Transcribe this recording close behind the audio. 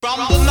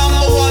From the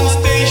 #1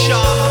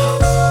 station.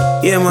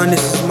 Yeah man,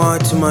 this is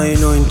Martima, you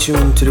know, in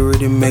tune to the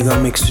Rhythm Mega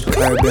Mix with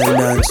Caribbean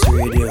Dance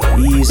Radio.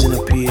 Ease in a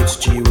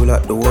PhD, we'll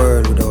at the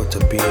world without a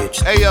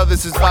PhD. Hey yo,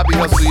 this is Bobby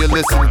Hustle, you're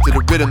listening to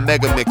the Rhythm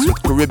Mega Mix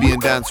with Caribbean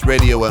Dance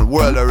Radio and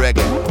World of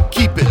Reggae.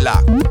 Keep it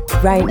locked.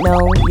 Right now,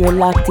 you're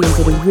locked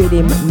into the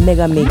Rhythm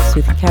Mega Mix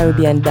with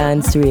Caribbean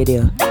Dance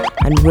Radio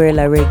and World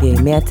of Reggae.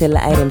 May I tell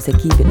the items to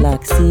keep it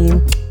locked? See?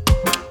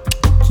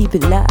 Keep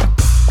it locked.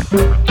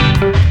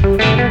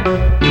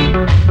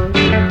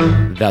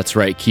 That's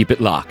right, keep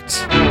it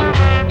locked.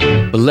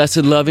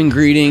 Blessed loving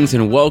greetings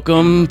and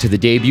welcome to the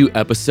debut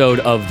episode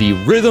of the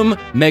Rhythm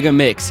Mega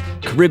Mix,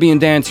 Caribbean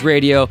Dance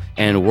Radio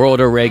and World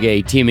of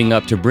Reggae teaming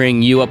up to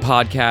bring you a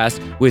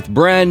podcast with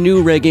brand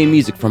new reggae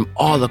music from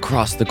all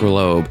across the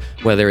globe,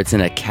 whether it's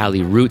in a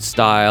Cali root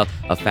style,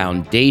 a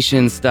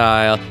foundation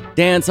style,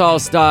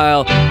 dancehall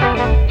style.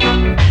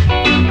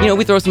 You know,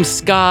 we throw some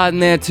ska in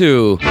there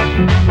too.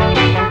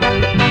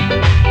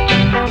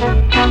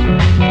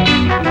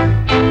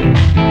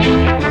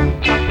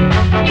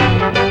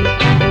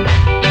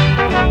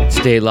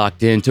 Stay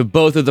locked in to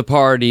both of the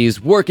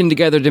parties, working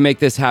together to make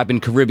this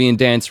happen. Caribbean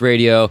Dance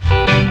Radio.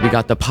 We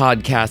got the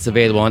podcasts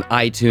available on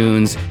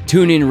iTunes,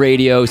 TuneIn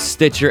Radio,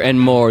 Stitcher, and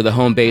more. The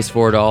home base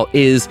for it all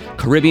is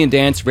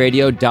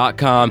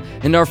CaribbeanDanceRadio.com.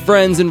 And our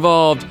friends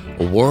involved,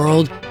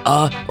 World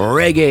of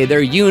Reggae.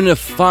 They're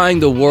unifying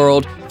the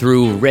world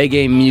through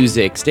reggae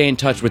music. Stay in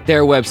touch with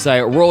their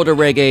website,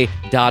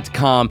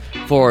 worldofreggae.com,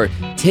 for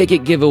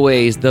ticket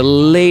giveaways, the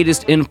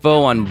latest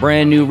info on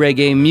brand new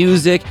reggae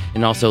music,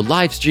 and also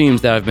live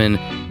streams that have been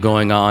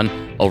going on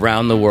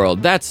around the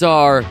world. That's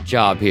our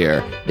job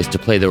here, is to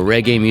play the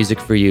reggae music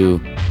for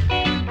you,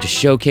 to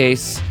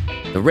showcase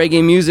the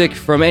reggae music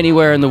from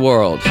anywhere in the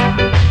world.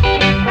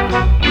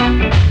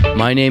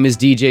 My name is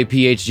DJ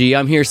PhD.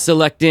 I'm here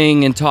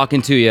selecting and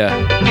talking to you,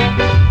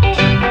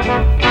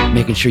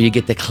 making sure you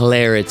get the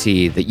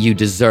clarity that you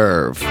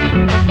deserve.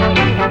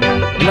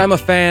 And I'm a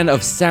fan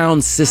of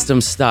sound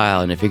system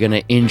style, and if you're going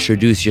to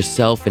introduce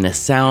yourself in a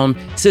sound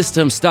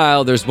system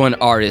style, there's one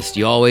artist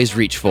you always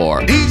reach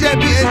for. DJ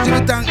PhD,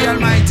 we thank the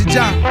Almighty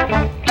Jah,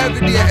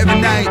 every day, every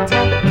night,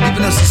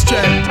 giving us the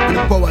strength and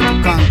the power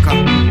to conquer.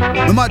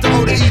 No matter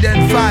how the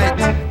Eden fight,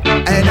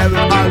 and I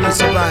will always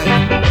survive,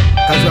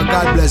 cause we're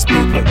God bless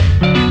people.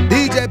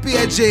 DJ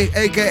PhD,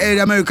 aka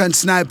the American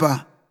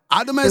Sniper,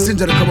 I'm the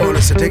messenger to come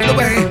on, so take it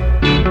away.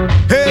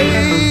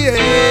 Hey,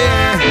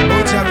 yeah.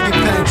 Oh, Jah, we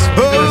give thanks.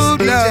 Oh,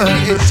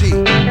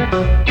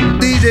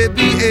 DJ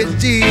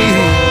PhD.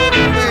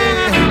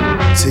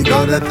 Say,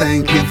 God, I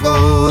thank you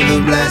for the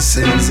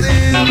blessings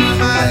in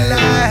my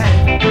life.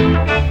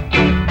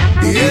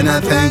 And I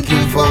thank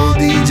you for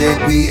DJ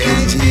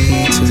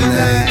PhD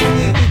tonight.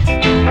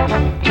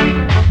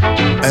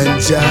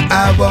 And Jah,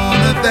 I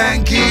wanna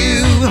thank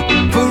you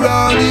for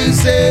all you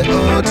say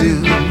or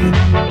do.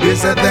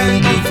 Yes, I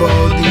thank you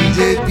for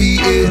DJ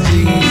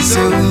PhD,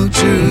 so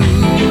true.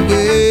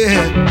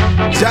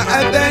 Yeah. Jah,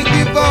 I thank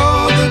you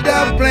for the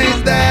dub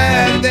plays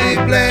that they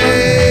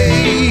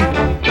play.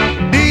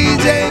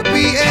 DJ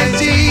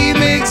PhD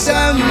makes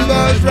some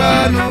boys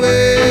run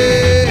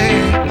away.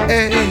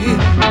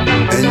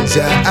 And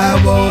Jah, I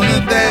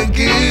wanna thank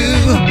you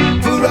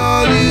for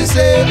all you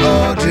say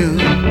or do.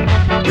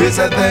 Yes,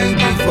 I thank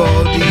you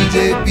for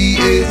DJ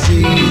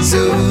PhD,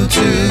 so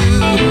true.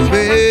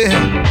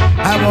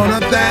 I wanna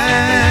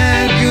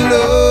thank you,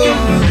 Lord,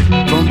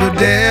 from the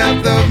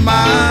depth of my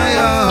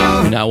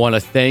heart. And I want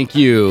to thank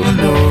you,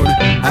 Lord,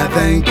 I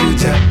thank you,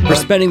 Jah, for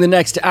spending the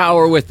next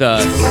hour with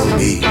us.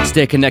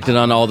 Stay connected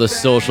on all the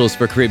socials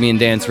for Caribbean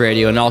Dance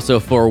Radio and also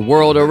for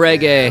World of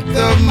Reggae.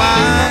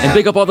 And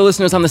big up all the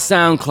listeners on the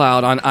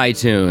SoundCloud on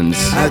iTunes.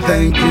 I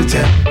thank you,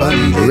 Jah,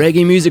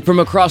 reggae music from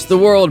across the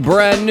world,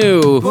 brand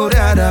new.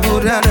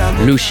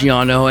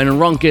 Luciano and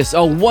Runkus,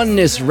 a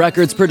Oneness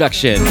Records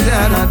production.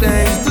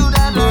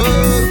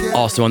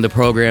 Also on the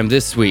program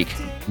this week,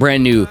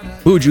 brand new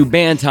Buju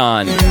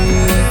Banton,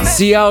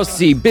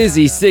 CLC,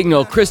 Busy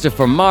Signal,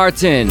 Christopher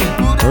Martin,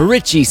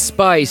 Richie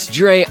Spice,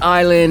 Dre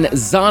Island,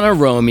 Zana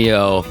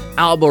Romeo,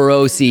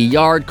 Alborosi,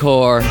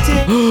 Yardcore,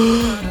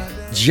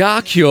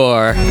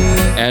 Jacure,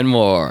 and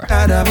more.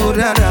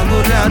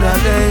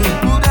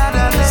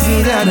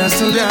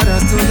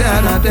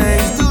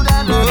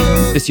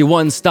 This is your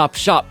one-stop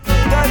shop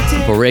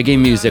for reggae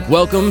music.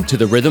 Welcome to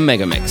the Rhythm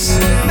Mega Mix.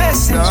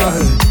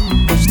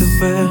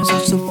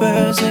 Watch the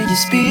verse when you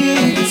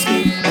speak.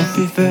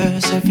 Every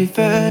verse you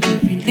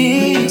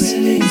release.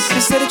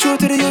 You say the truth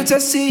to the youth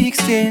at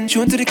 16.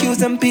 True to the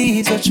cues and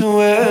beats, watch your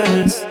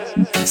words.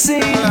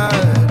 Sing.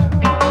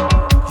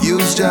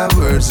 Use your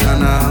words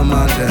and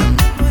hammer them.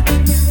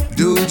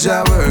 Do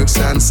your works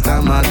and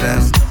stammer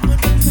them.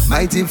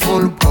 Mighty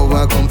full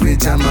power come fi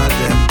jammer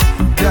them.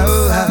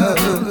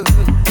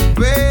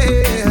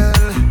 Well,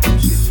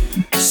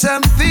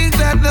 some think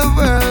that the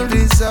world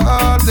is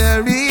all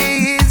there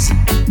is.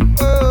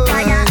 Oh.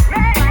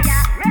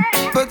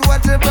 But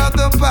what about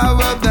the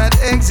power that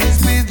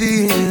exists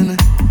within?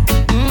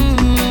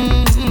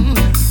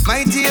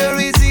 Mightier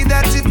is he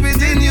that is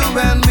within you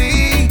and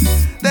me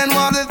than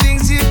all the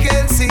things you can.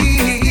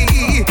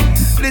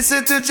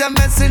 to your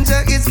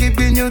messenger is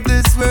giving you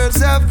this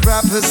words of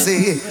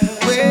prophecy.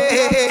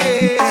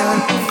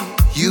 Well,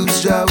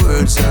 use your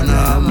words and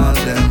hammer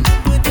them.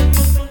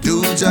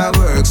 Do your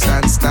works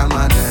and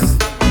stammer them.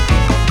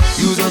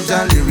 Use up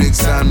your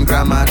lyrics and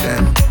grammar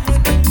them.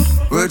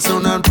 Words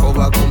sound and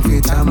power come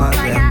fit hammer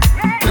them.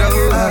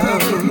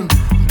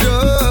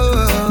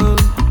 Don't,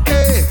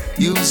 hey.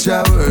 Use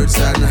your words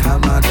and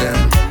hammer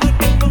them.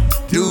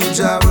 Do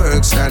your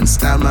works and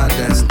stammer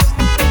them.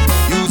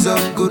 Use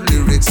up good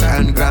lyrics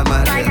and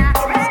grammar them.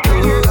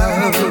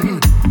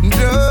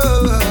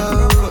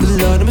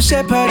 Lord, I'm a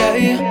shepherd,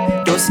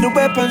 I don't see the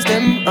weapons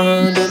them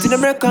on, don't see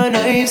them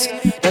recognize.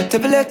 Not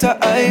every letter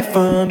I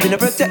found, been to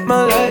protect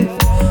my life.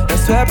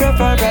 That's why I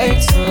prefer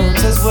write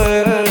songs as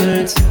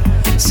words.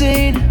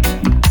 Seen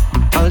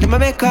all them I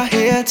make a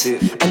hate,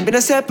 and been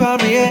a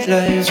separate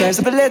lives. Rise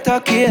up a letter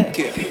care,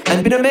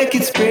 and been a make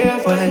it spray.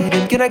 Why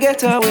then can I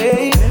get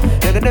away?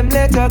 None of them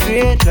letter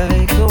great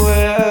like a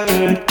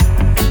word.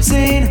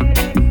 Seen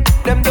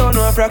them don't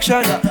know a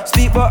fraction.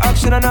 Speak about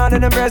action and all of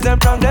them press them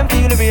wrong. Them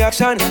feel the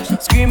reaction.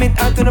 Scream it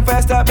out to the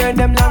fire, start burn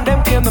them long.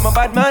 Them claim them a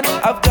bad man.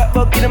 I've got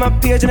book in my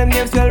page and them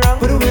names spell wrong.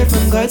 But away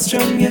from God's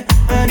strong, yeah.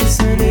 And it's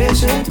an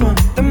ancient one.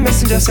 The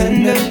messenger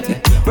send them,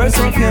 yeah. Words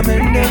don't fear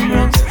mend them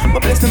wrongs.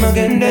 But bless them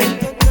again then.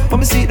 But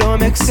me see it don't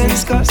make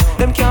sense, cause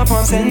them can't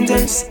form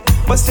sentence.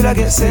 But still I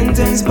get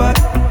sentenced back.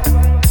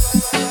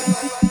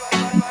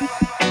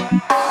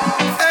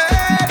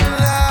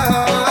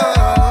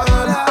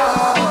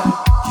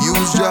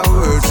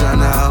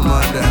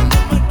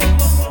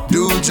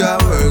 Your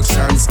works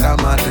and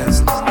stammer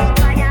them.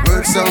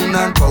 Word sound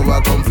and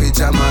power come fi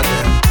jammer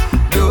them.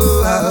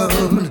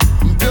 Don't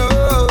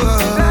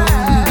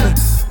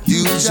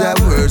use your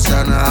words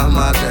and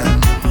hammer them.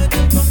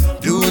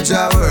 Do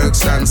your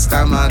works and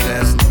stammer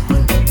them.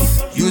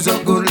 Use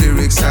up good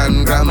lyrics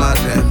and grammar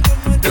them.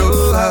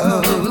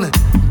 Don't.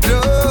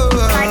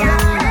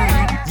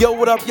 Yo,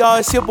 what up, y'all?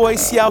 It's your boy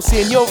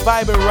CLC, and you're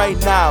vibing right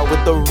now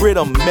with the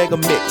Rhythm Mega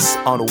Mix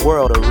on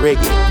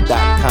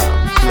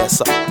worldofreggae.com.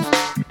 Bless up.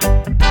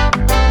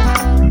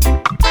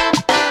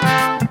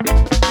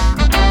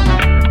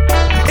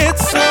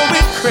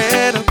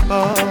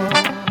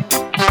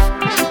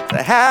 To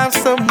have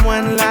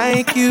someone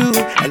like you,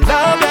 a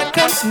love that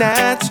comes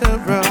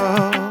natural,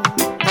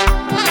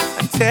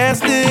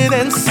 untested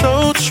and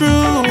so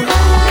true.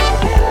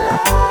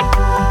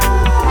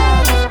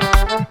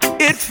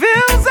 It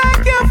feels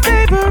like your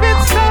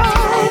favorite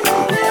song.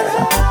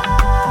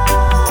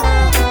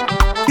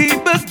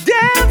 Keep us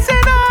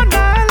dancing all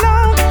night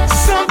long.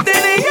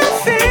 Something in you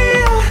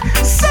feel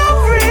so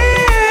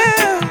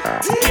real,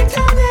 deep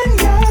down in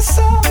your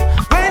soul.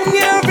 When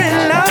you're in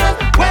love,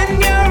 when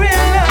you're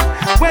in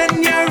love, when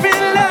you're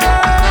in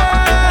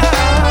love,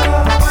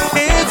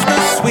 it's the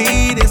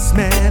sweetest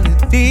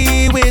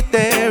melody. With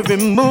every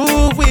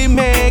move we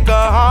make, a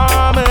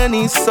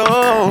harmony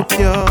so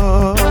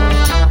pure,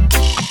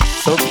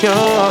 so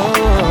pure.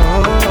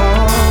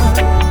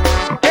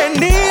 And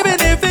even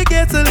if it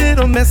gets a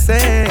little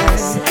messy,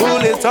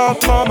 pull it off,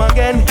 come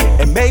again,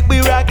 and make me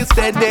rock it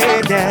steady,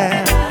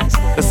 yeah.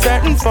 A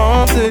certain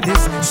form to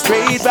this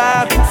straight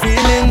vibe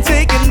feeling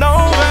taking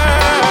over.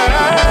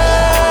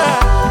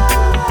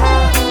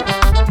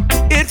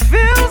 It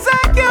feels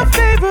like your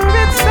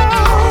favorite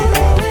song.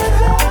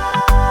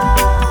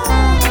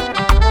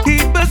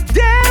 Keep us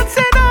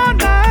dancing all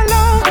night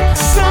long.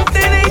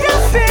 Something in you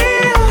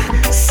feel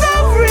so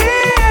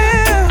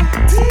real,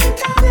 deep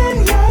down in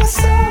your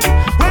soul.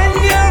 When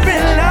you're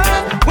in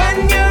love, when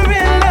you're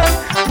in love,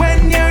 when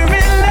you're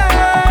in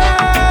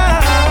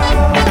love.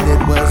 And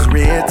it was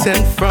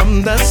written from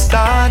the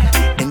start,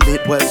 and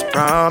it was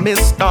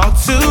promised all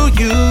to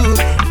you,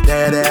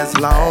 that as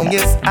long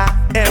as I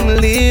am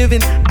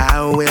living,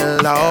 I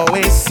will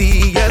always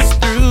see us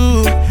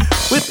through.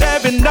 With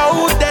every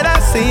note that I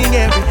sing,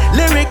 every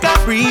lyric I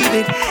breathe,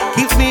 it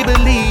keeps me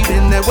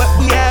believing that what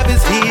we have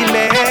is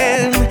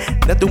healing.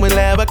 Nothing will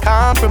ever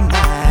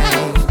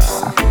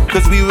compromise,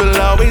 'cause we will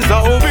always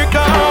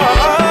overcome.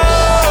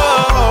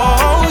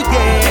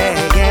 Yeah,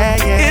 yeah,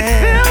 yeah. It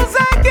feels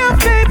like your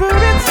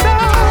favorite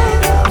song.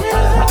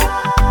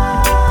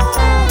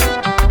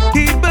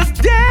 Keep us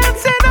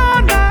dancing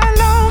all night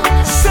long.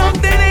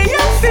 Something in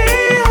you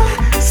feel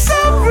so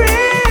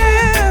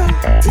real,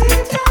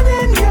 deep down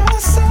in your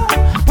soul.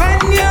 When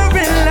you're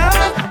in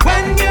love,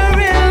 when you're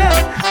in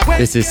love,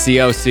 when This is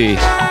COC.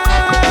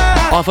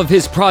 Off of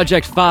his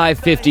project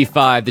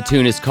 555, the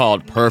tune is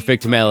called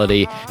Perfect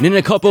Melody. And in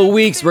a couple of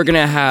weeks, we're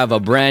gonna have a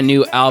brand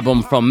new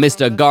album from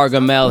Mr.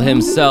 Gargamel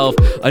himself.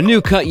 A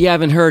new cut you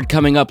haven't heard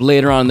coming up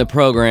later on in the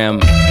program.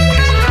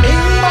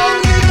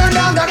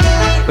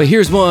 But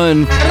here's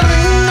one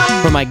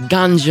for my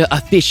ganja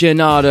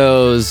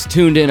aficionados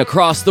tuned in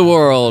across the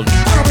world.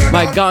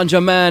 My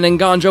ganja man and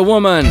ganja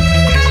woman.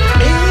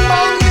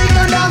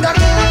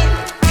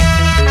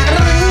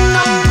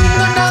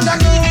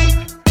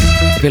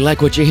 If you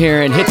like what you're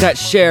hearing, hit that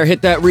share,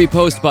 hit that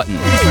repost button.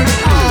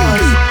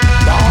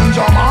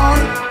 Ganja man,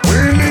 we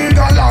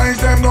legalize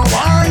them. No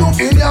one you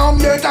in your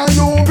better,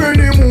 you be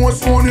the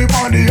most money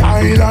on the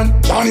island.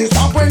 Johnny Johnny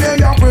stop when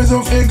they are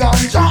prison for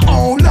ganja.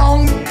 How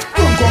long?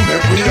 Don't come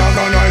back, we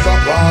organize a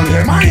plan.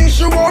 Them I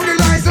issue on the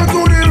license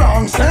to the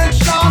wrong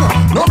section.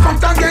 No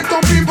fact I get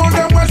to people,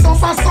 them will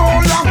suffer so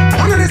long.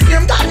 Under the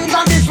same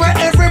ganja, this where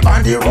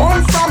everybody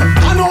run from.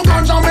 I know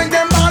ganja make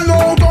them all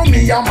out to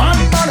me a man.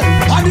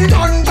 And the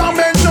ganja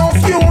make no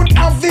feud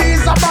have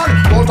visa ban.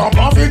 But a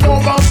profit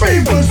over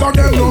people, so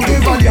them don't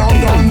give a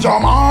damn ganja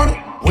man.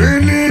 We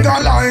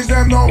legalize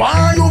them now.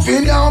 Why you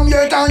feel damn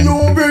yet and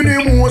you bring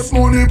the most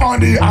money on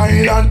the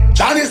island?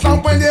 Johnny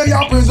stop when they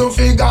are prison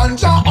for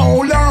ganja.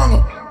 How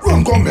long?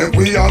 Run come make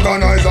we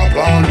organize a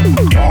plan.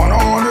 On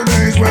all the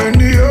days when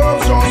the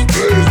herbs just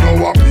blaze,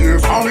 now appear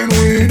foreign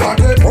weed that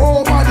take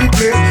over the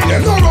place.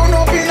 Them no run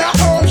up in a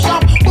herb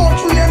shop, but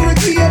we every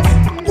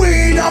gate.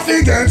 Weed off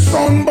against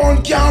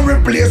sunburn can't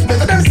replace.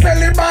 Better them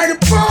sell it by the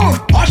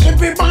pound or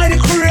ship it by the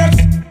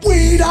crates.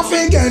 Weed off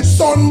against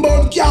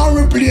sunburn can't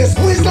replace.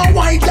 Wisdom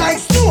white like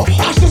snow,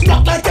 ashes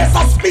black like a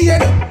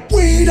spade.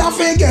 Weed off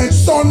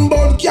against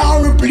sunburn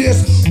can't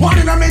replace. One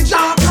in a me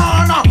jaw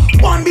corner,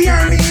 one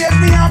behind me yes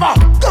me have a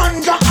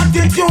ganja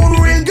attitude,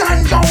 real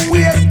ganja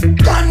waste.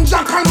 Ganja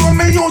can run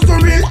me use the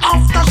real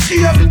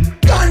aftershave.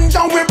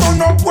 Ganja we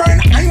burn up when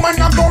I'm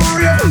a go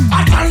rave.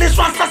 At least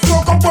once I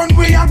smoke up when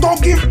we a go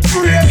give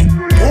praise.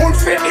 Don't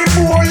fit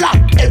Ebola,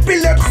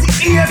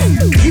 epilepsy ears.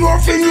 Cure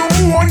for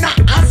pneumonia,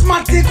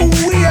 asthmatic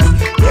waste.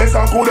 Yes,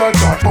 I could have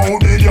talked about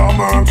the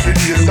jammer for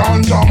this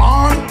ganja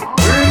man.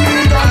 We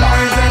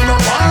legalize them, no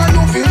one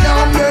you feel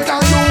them better.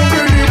 You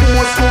bring the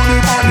most money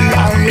on the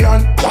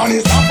island. Johnny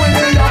stop when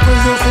they are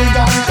prison for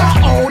ganja.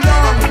 How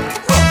long?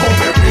 Come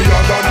make we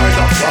organize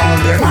a plan.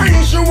 Them I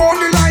issue on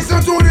the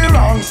license to the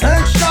wrong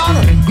section.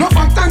 No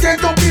fact I get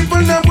to people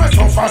them we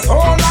suffer so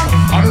long.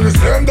 And the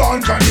same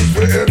ganja is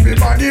where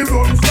everybody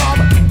run from.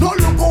 No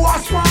look who a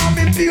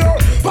swarming pure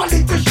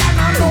politician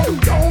and no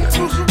down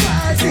to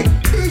society.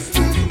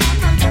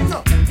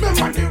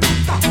 Remember the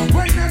rooster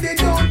when they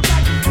don't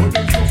touch. But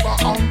they suffer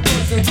and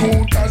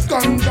persecute as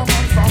ganja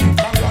man from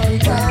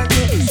Kalantan.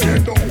 Say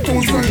don't to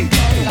say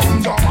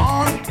ganja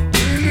man.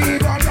 We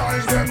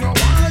legalize them now.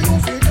 Why you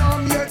feel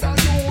them yet and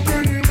you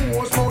bring the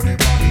most money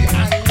for the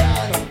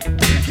island?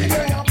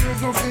 Kill your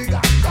prison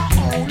figure.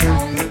 How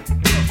long?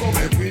 Come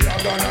make we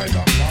organize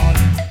a plan.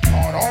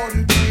 On all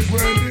the days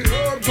when the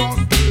herb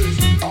just blaze.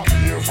 Up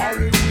here for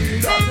the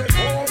weed and take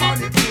over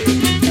the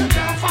place. You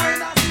can't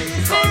find a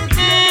sleep so you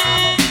can't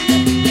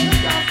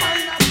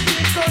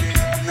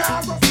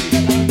have a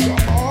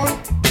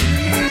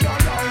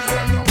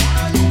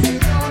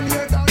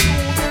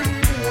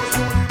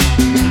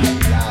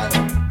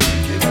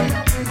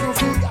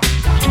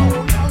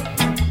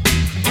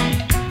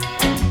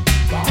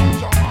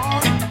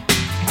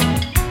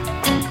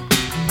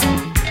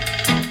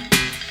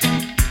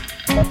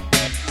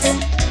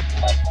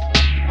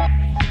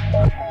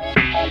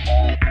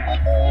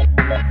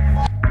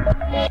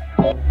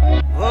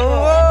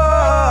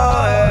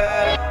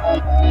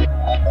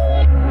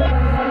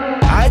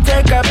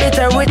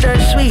with her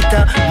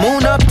sweeter.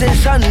 Moon up the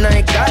sun,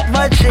 I got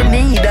what she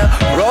need.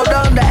 Roll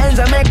down the ends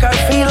and make her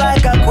feel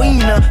like a queen.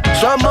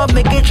 Swam up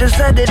my kitchen,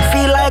 said it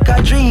feel like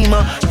a dream.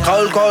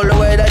 Cold the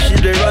way that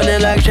she's been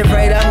running like she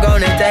afraid I'm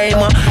gonna tame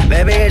her.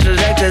 Maybe it's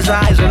just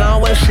exercise and I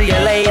will see you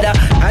later.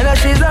 I know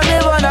she's a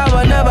new one, I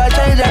will never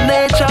change her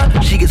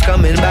nature. She keeps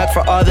coming back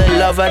for all the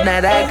love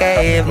that I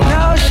gave.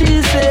 Now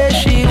she says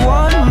she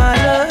want my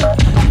love,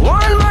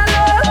 want my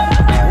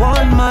love,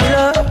 want my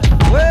love.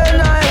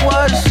 When I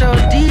was so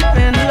deep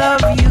in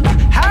love, you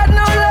had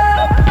no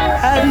love,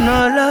 had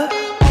no love.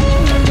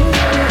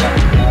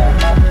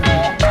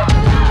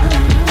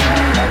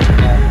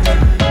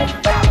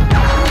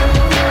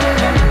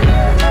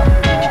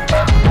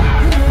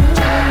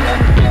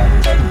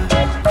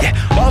 Yeah,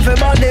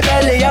 buffing on the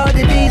belly of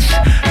the beast.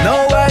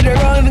 Nowhere to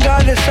run,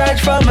 gotta search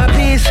for my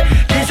peace.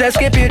 She said,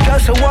 Skip, you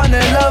just wanna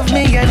love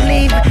me and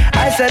leave.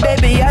 I said,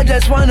 baby, I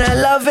just wanna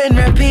love and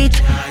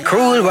repeat.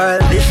 Cruel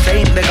world, this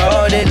ain't the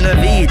garden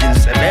of Eden.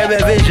 So very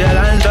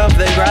vigilant of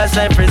the grass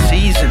every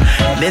season.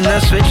 Me no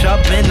switch up,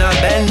 me no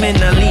bend, me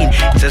no lean.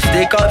 It's a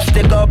stick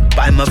up,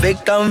 I'm a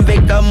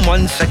victim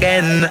once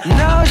again.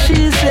 Now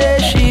she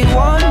says she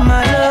want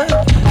my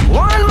love,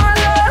 want my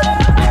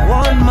love,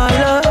 want my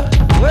love.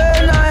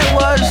 When I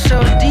was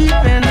so deep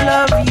in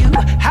love, you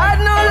had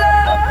no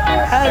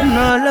love, had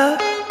no love.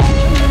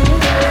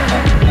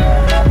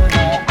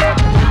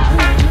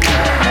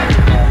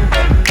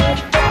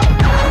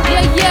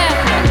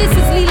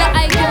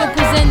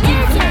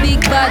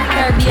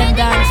 Caribbean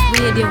Dance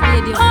Radio.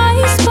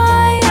 I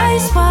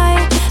spy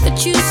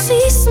that you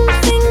see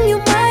something you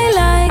might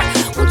like.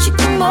 Won't you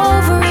come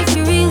over if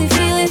you really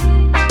feel it?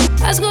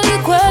 Ask all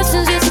your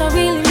questions, yes, I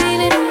really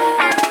mean it.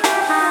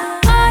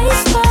 I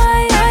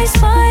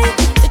spy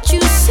that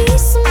you see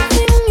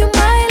something you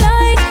might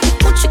like.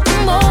 Won't you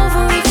come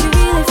over if you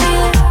really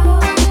feel it?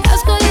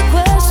 Ask all your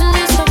questions,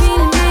 yes, I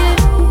really mean it.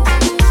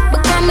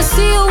 But come and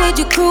see you with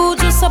your crew,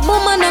 just a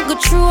woman I go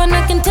true, and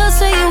I can tell,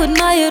 say you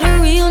admire the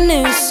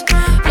realness.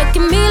 Look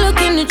Look at me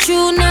looking at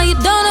you, now you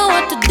don't know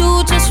what to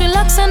do. Just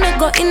relax and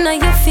go in on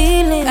your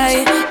feelings.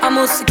 Ay, I'm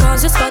mostly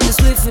cause you start to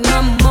spliff and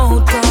I'm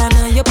out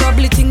corner. You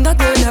probably think that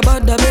girl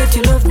about that, bet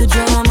you love the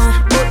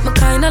drama. But me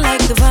kinda like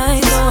the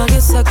vibe, so I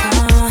guess I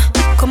can.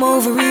 Come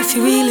over if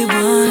you really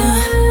wanna.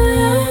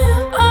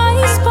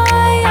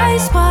 I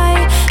spy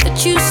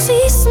that you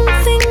see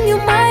something you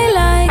might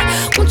like.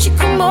 Won't you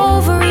come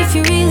over if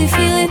you really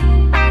feel it?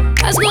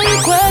 Ask all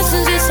your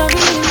questions, yes I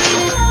really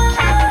mean it.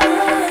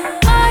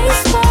 I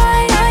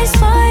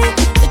spy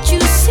that you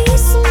see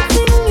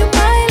something you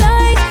might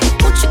like.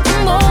 Won't you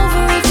come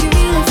over if you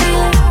really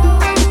feel it?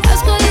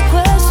 Ask all your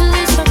questions,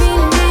 yes I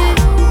really mean it.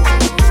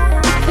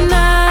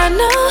 Nah, I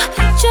know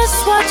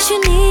just what you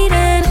need,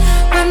 and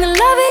when the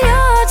love in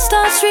your heart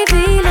starts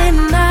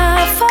revealing,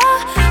 I for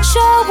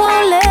sure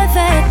won't let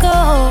that go.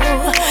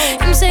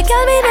 You say,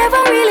 girl, me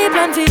never really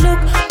plan to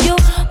look you,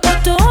 but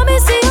to me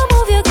see you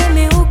move, you get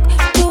me hooked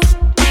too.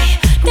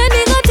 Then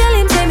he go tell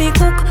him, say me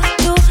cook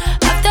too.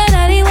 After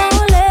that he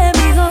won't let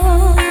me go.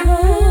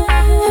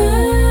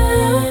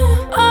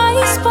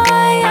 I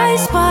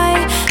spy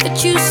that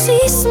you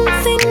see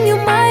something you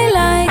might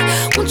like.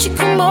 Won't you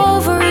come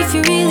over if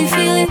you really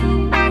feel it?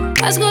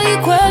 Ask all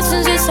your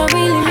questions, yes I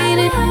really mean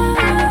it.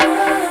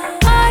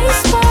 I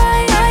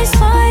spy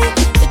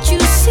that you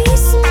see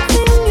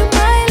something you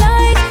might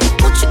like.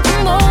 Won't you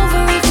come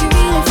over if you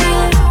really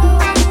feel it?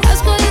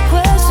 Ask all your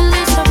questions,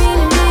 yes I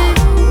really mean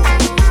it.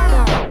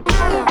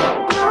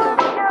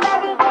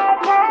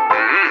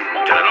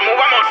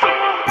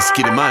 Let's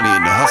get the money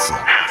in the hustle.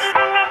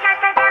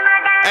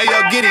 Hey yo,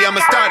 Giddy,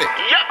 I'ma start it.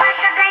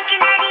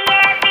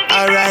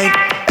 Alright,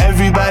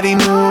 everybody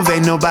move,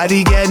 ain't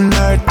nobody getting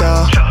hurt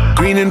though.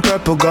 Green and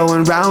purple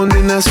going round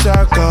in a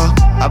circle.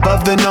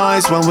 Above the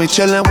noise when we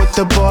chillin' with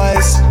the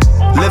boys.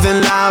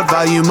 Living loud,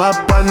 volume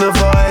up on the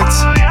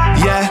voids.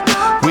 Yeah,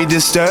 we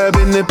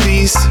disturbing the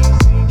peace.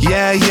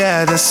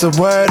 Yeah, that's the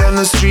word on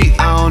the street.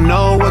 I don't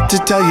know what to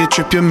tell you,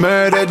 trip you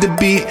murder the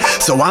beat.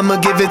 So I'ma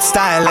give it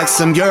style like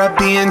some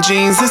European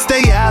jeans. It's the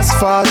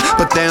asphalt,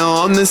 but they don't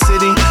own the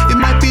city. It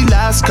might be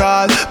last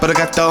call, but I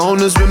got the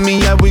owners with me.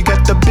 Yeah, we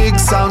got the big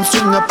sound,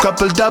 string up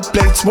couple dub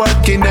plates,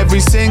 working.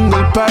 Every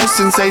single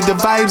person say the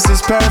vibes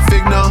is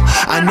perfect. No,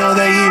 I know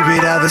they hear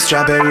it out the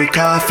strawberry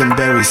coffin.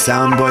 Berry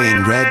sound boy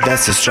in red,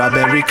 that's a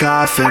strawberry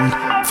coffin.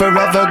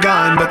 Forever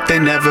gone, but they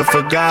never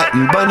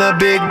forgotten. Bun a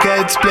big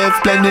head spliff,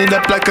 blend it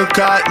up like a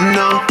cotton,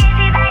 no.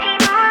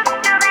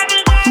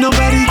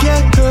 Nobody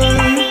get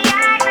hurt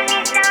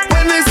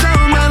when they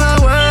sound on our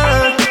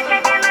work.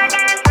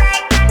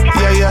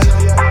 Yeah.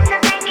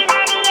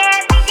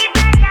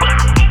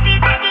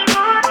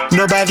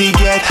 Nobody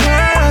get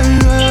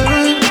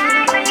hurt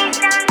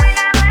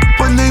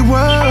when they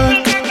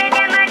work.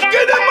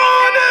 Get them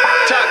on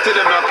it. Talk to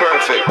them, not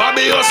perfect.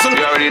 Bobby Hustle,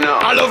 you already know.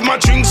 I love my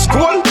drinks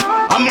cold.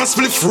 I'm a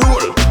spliff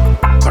roll.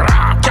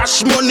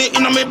 Cash money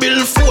in a me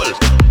bill full.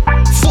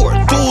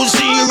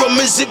 420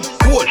 me zip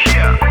code.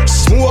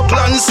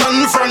 Smokeland,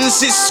 San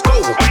Francisco.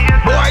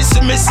 Boy,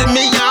 see me,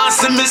 yeah,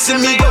 see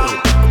me go.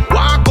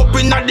 Walk up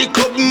in the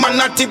club,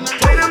 man, a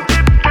tiptoe.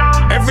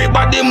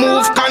 Everybody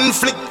move,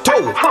 conflict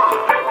toe.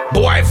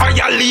 Boy,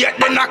 violate,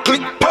 then I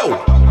click pow.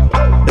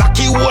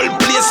 Lucky whole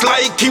place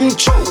like Kim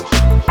Cho.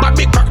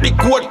 Bobby crack the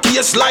court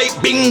case like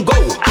bingo.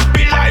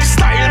 Happy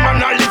lifestyle,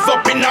 man, I live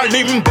up in a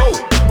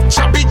limbo.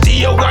 Choppy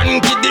tier one,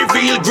 get the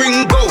real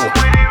gringo.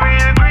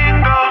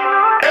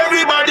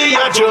 Everybody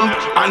a jump,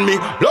 and me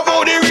love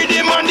how the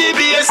rhythm and the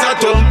bass a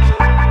thump.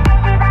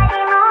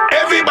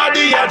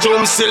 Everybody a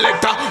jump,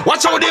 selector.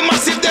 Watch how the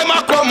massive them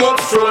a come up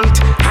front.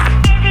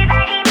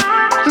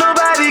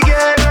 Nobody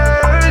get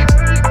hurt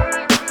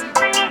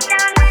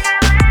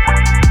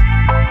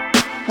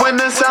when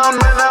the sound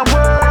man a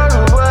work.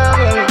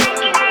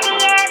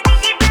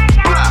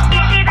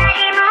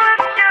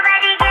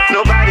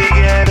 Nobody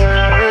get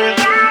hurt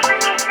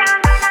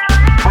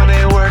when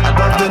they work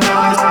above the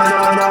noise.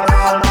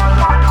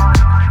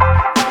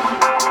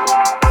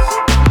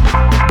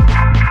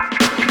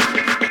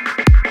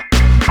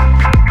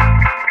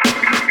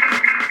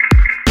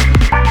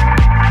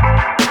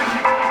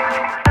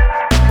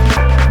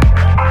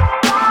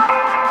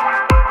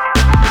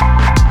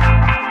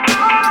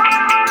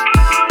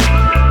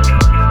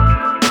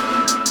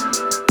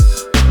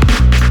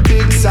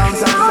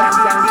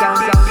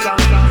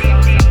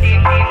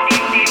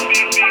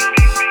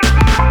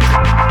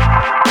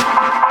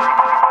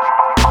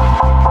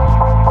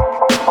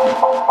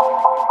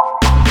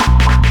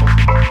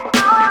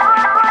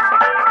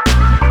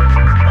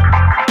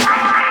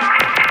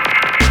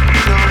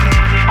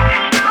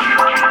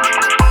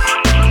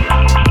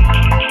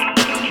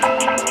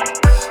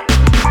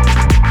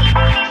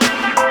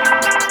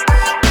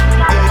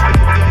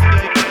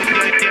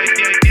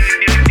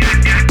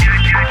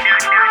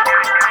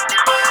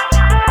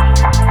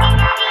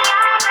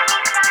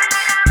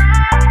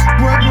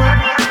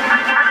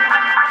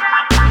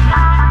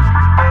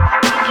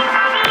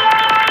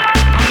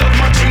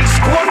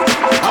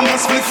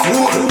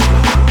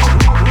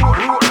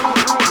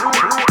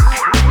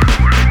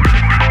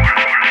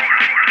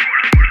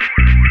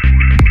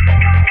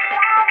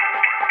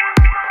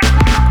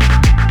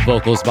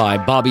 Vocals by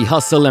Bobby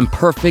Hustle and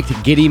Perfect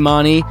Giddy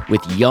Money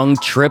with Young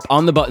Trip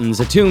on the buttons.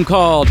 A tune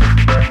called...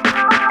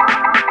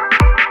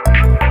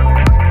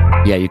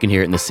 Yeah, you can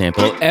hear it in the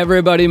sample.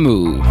 Everybody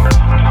Move.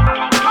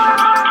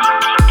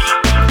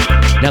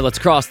 Now let's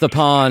cross the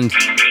pond.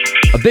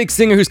 A big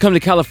singer who's come to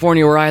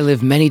California where I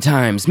live many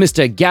times.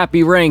 Mr.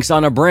 Gappy Ranks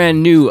on a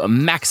brand new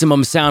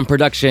Maximum Sound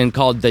production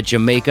called the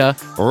Jamaica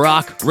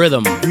Rock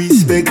Rhythm.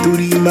 Respect to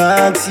the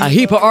max. A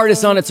heap of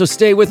artists on it, so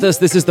stay with us.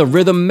 This is the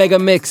Rhythm Mega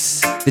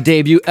Mix, the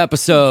debut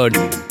episode.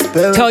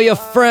 Tell your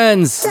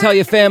friends, tell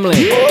your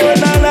family. Oh,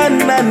 na, na,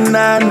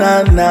 na,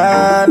 na,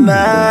 na,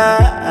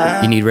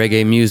 na. You need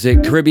reggae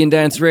music, Caribbean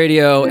Dance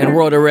Radio, and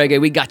World of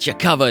Reggae. We got you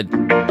covered.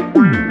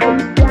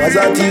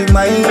 Positive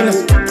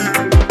mind.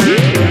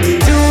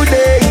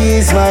 Today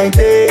is my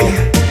day,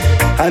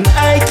 and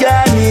I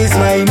can is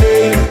my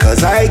name,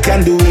 cause I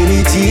can do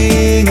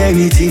anything,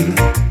 anything.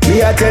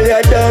 Me I tell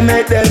you, don't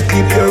make them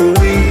clip your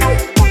wing.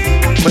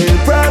 When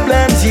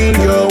problems in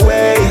your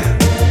way,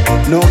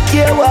 no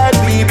care what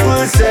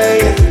people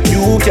say,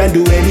 you can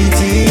do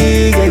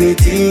anything,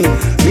 anything.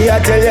 Me I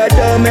tell you,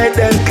 don't make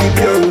them clip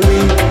your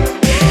wing.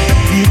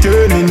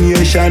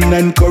 Determination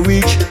and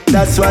courage,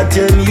 that's what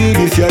you need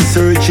if you're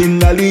searching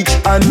knowledge.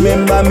 And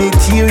remember,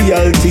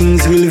 material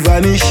things will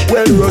vanish.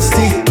 Well,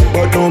 rusty,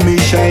 but no me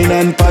shine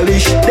and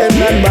polish. Them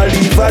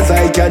non-believers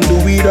I can do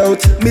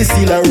without. Me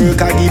still a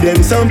work, I give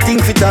them something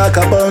to talk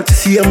about.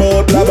 See them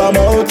out, blab them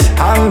out,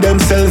 hang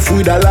themselves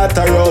with a lot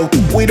of rope.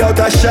 Without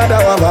a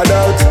shadow of a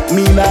doubt,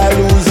 me not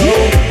lose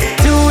out.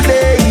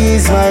 Today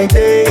is my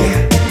day,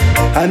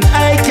 and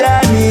I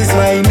can is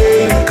my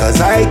name, cause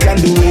I can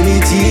do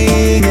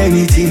anything,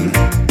 anything.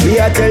 Me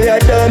I tell you,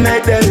 don't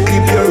make them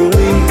clip your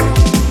wing.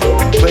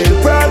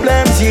 When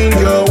problems in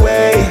your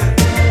way,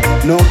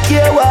 no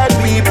care what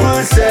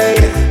people say,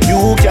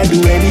 you can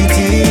do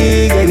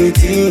anything,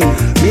 anything.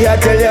 Me I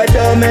tell you,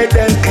 don't make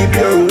them clip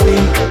your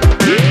wing.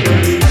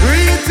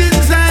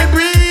 Greetings I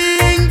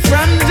bring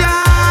from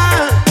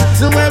Jah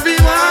to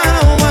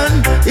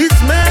everyone.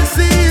 It's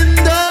mercy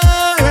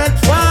endureth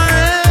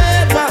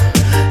forever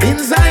in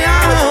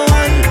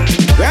Zion.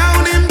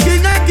 Crown him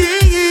King of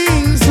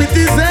Kings with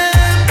his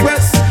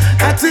empress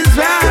at his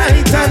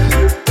right hand.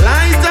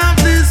 Light of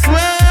this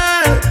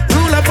world,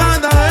 rule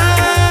upon the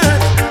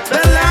earth,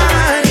 the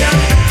lion.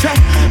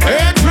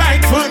 Earth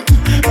rightful.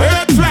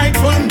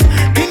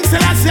 King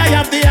Selassie I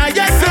have the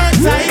highest earth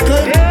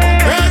cycle.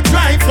 Earth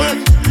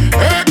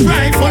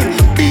rifle.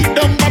 Beat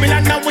down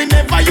Babylon and we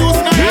never use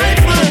no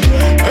rifle.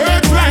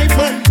 Earth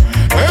rifle.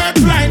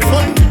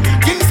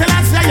 King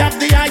Selassie I have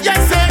the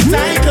highest earth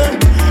cycle.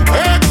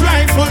 Earth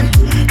rifle.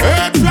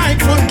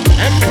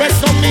 Empress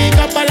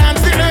Omega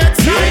balance the earth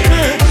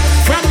cycle.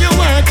 From your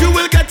work you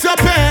will get your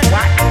pay.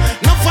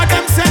 Not for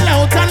them sell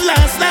out and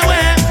last their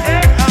way.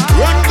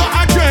 Run go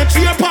a church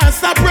here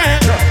pastor pray.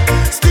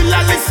 Still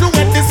I listen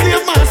when the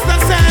slave master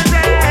said.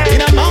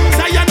 In a Mount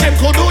Zion them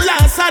could do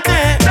last a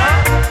day.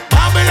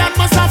 Babylon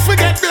must have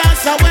forget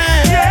blast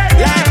away.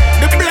 Like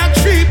the black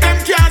sheep them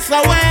cast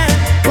away.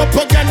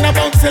 Propaganda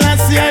about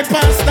Selassie I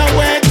passed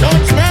away.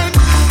 Judgment.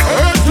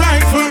 Earth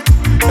rifle.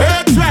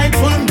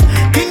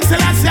 King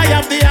Selassie I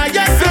have the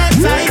highest earth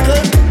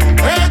cycle.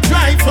 Earth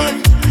rifle.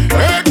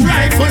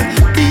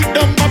 Beat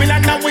down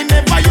Babylon and we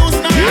never use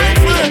no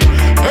rifle.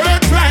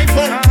 Earth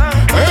rifle.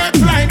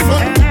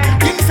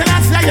 King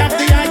Selassie I have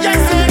the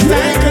highest earth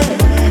cycle.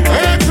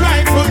 Earth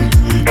rifle.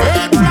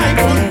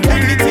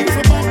 Anything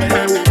for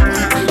Babylon.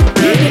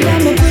 Baby, let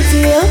me put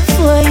it up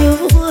for you.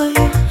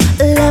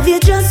 Love you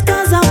just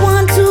cause I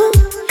want to.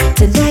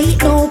 Tonight,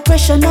 no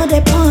pressure, no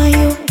they on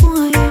you.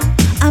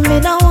 I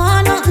mean, I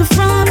want nothing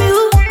from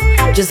you.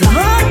 Just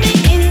hold me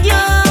in your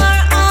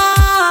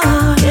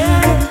arms.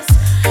 Yes.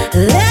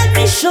 Let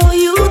me show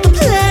you the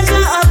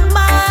pleasure of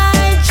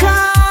my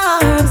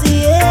charms.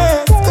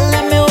 Yes.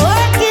 Let me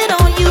work it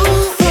on you.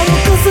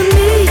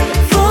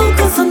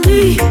 Focus on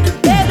me.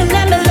 Baby,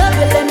 let me love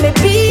you. Let me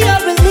be your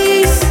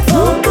release.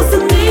 Focus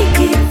on me.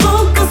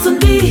 Focus on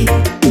me.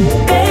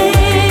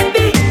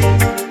 Baby.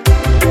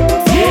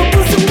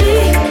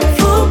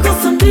 Focus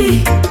on me.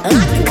 I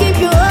can keep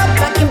you up.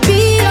 I can be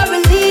your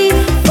relief.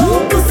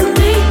 Focus on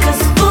me.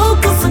 Just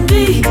focus on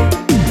me.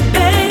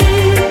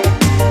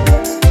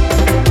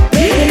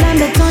 Baby, let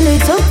me turn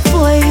it up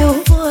for you.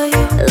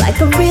 Like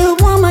a real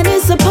woman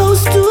is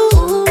supposed to.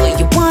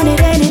 You wanted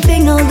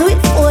anything, I'll do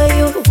it for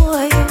you.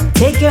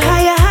 Take you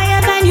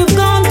higher than you've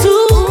gone to.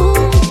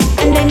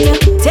 And then you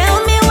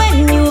tell me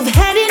when you've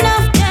had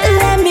enough.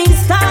 Let me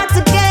start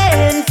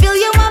again, fill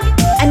you up.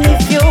 And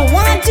if you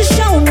want to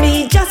show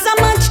me just how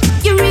much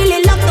you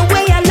really love the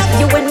way I love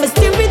you, when we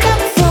stir it up.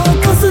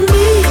 Focus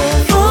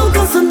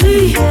on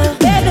me.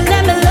 Baby,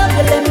 let me love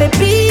you, let me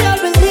be your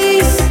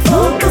release.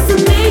 Focus on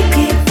me.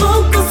 Baby,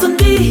 focus on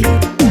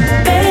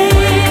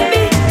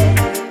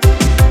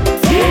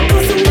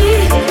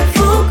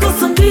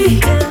me.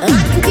 I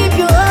can keep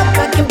you up, I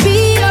can be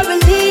your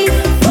release.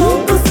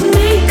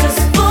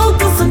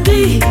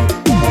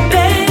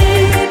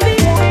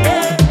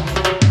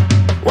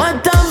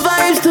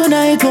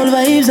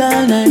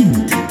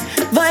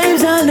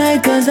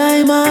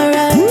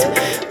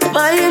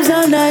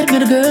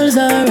 girls,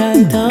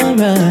 alright,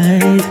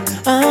 alright,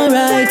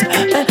 alright.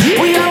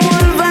 We are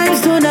all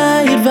vibes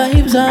tonight,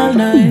 vibes all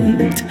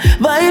night.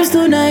 Vibes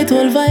tonight,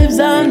 all vibes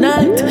all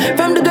night.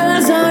 From the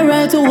girls,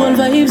 alright, to all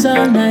vibes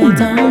all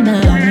night, all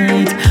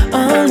night,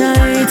 all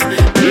night.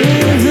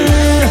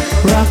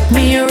 Mm-hmm. Rock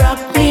me,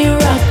 rock me,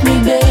 rock me,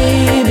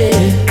 baby.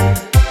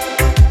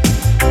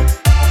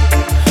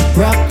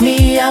 Rock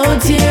me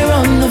out here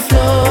on the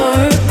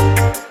floor.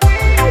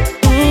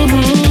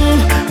 Mm-hmm.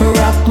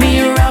 Rock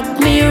me, rock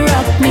me,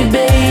 rock me,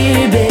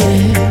 baby.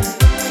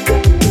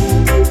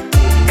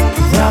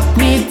 Rock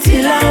me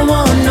till I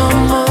want no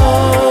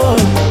more.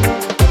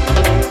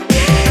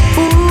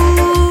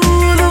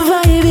 Ooh, the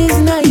vibe is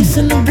nice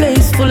and the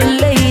place full of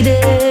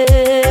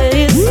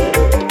ladies.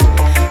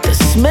 The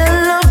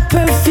smell of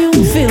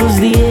perfume fills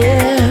the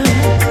air.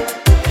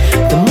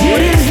 The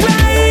mood is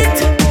right.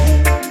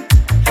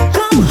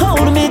 Come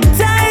hold me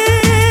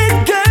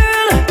tight,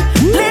 girl.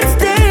 Let's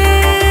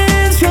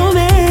dance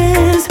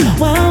romance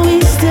while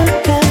we still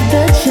have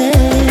the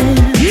chance.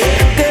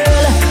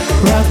 Girl,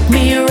 rock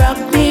me, rock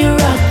me,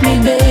 rock me,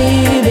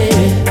 baby.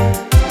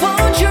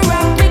 Won't you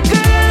rock me,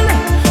 girl?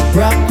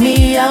 Rock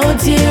me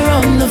out here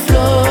on the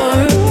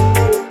floor.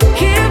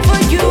 Here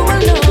for you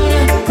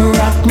alone.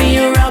 Rock me,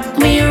 rock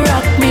me,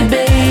 rock me,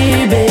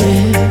 baby.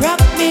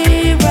 Rock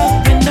me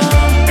now.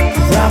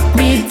 Rock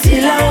me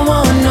till I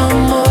want no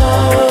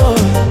more.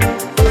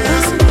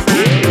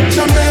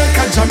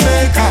 Jamaica,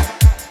 Jamaica.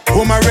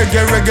 Oh my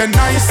reggae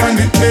nice and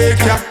it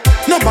make ya.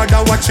 Nobody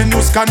watching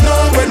news can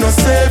know we're no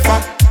safer.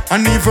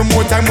 And even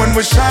more time when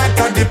we shot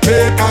at the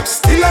paper.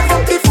 Still have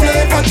up the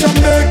flavor,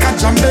 Jamaica,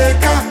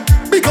 Jamaica.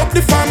 Big up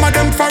the farmer,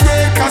 them for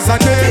acres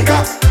and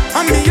acres.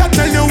 And me I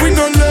tell you we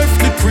no left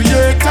the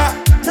creator.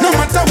 No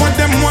matter what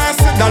them want,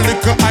 say that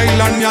little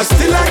island, you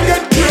still a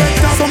get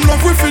greater. Some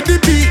love we for the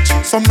beach,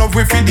 some love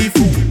we for the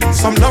food,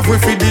 some love we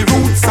for the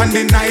roots and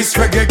the nice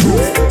reggae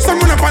groove. Some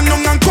run up and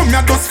down and come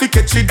here just for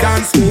catchy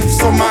dance move.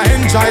 Some a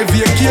enjoy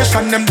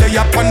vacation, them day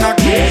up on a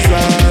cruise.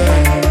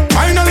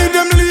 Finally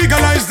them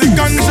legalize the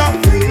ganja.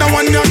 Now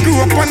when you grew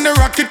up on the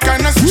rocket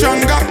kinda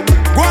stronger.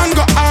 Go and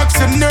go ask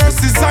your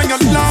nurses and your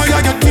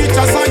lawyer, your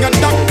teachers and your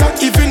doctor,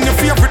 even your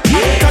favorite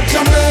actor.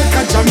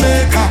 Jamaica,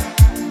 Jamaica.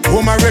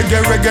 Oh my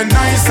reggae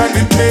nice and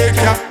it make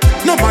ya.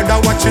 Nobody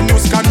watching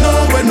news can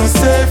know we're no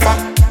safer.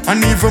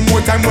 And even more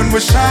time when we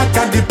shot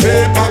at the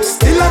paper.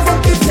 Still have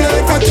up the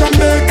flavor,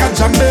 Jamaica,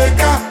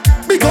 Jamaica.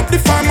 Big up the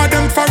farmer,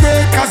 them for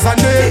acres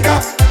and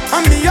acres.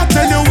 And me I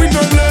tell you we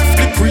no left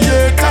the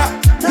creator.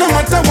 No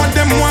matter what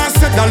them want,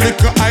 say that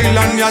little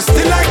island, you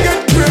still I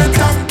get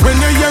greater. When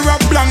you hear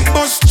a blank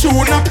bus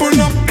tune a pull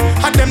up,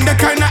 and them the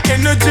kind of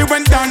energy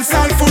when dance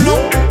all full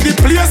up. The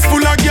place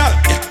full of girl,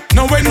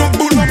 now we no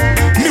bull up.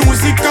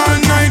 Music all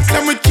night,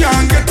 then we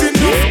can't get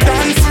enough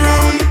dance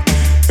round.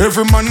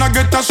 Every man I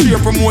get a share,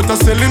 promoter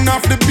selling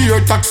off the beer.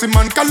 Taxi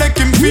man collect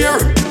him fear.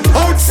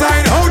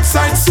 Outside,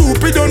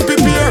 soup it don't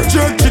prepare.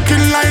 Jerk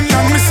chicken line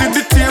and me see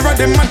the tear of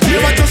them a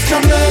tear. Just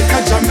Jamaica,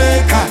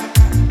 Jamaica.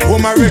 Oh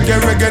my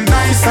reggae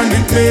nice and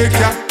it make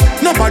ya.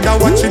 Nobody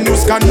watching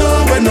news can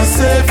know we're no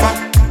safer.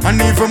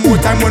 And even more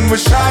time when we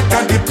shot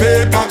at the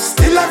paper.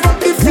 Still have up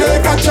the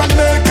flavor,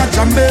 Jamaica,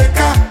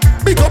 Jamaica.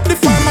 Big up the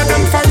farmer,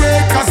 them for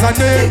acres and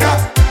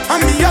acres.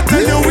 And me I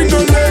tell you we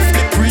no left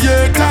the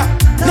creator.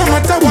 No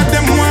matter what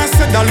them want,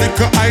 say that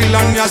little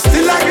island, you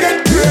still a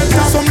get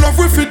greater. Some love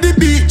we for the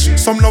beach,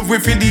 some love we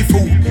for the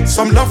food,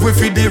 some love we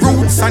for the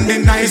roots and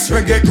the nice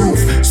reggae groove.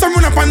 Some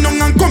run up and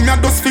down and come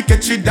here just for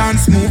catchy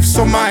dance moves.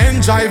 Some a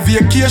enjoy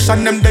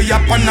vacation, them day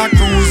up on a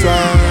cruise.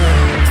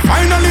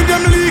 Finally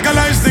them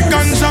legalize the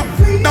ganja.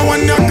 Now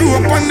when you grew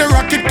up on the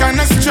rocket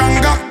kinda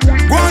stronger.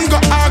 Go and go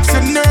ask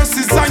your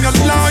nurses and your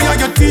lawyer,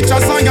 your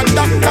teachers and your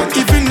doctor,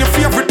 even your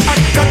favorite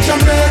actor.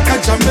 Jamaica,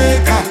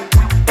 Jamaica.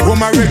 Oh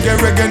my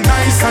reggae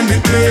nice and it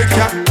make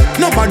ya.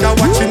 Nobody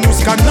watching news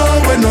can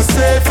know we're no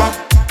safer.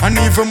 And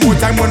even more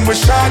time when we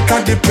shot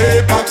at the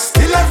paper.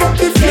 Still have up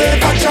the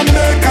flavor,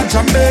 Jamaica,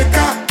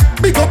 Jamaica.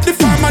 Big up the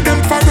farmer, them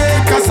for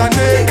acres and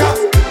acres.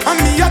 And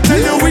me I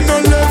tell you we no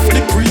left the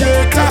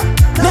creator.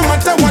 No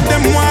matter what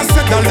them want,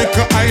 say that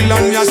little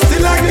island, you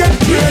still a get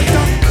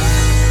greater.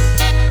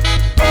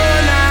 Oh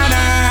na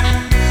na,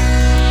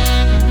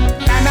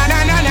 na na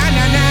na na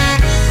na na.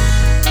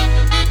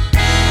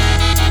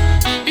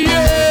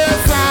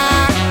 Yes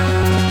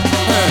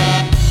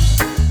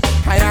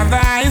I have the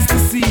eyes to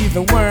see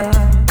the world.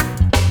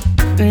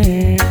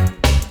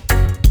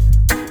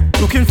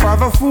 Looking for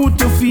the food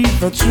to feed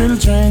the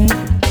children.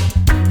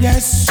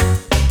 Yes.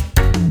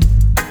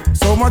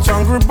 So much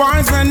hungry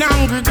boys and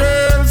hungry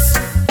girls.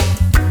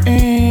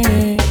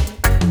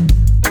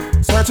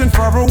 Searching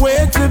for a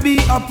way to be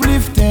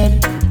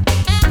uplifted.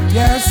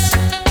 Yes.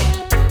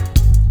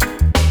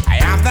 I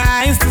have the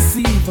eyes to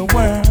see the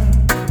world.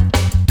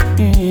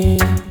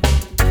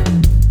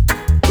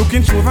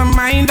 Looking through the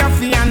mind of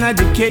the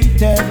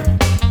uneducated.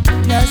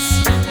 Yes.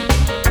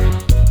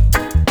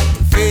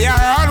 They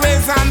are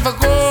always on the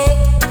go.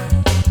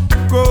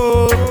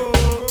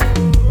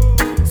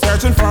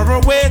 Searching for a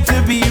way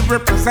to be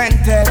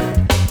represented.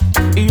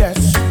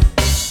 Yes.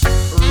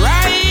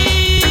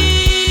 Right.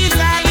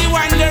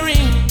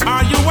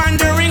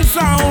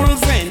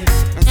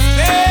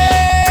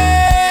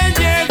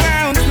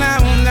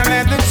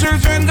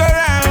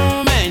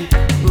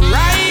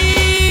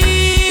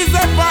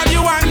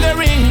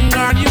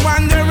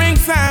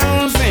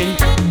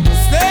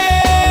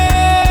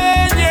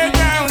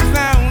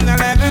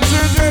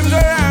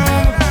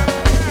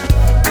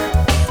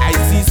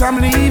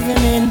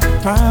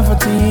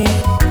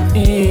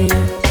 poverty.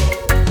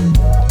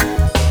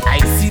 I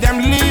see them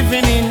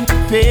living in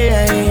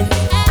pain.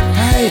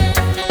 Hey.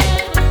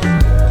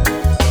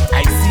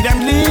 I see them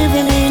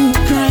living in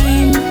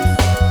crime.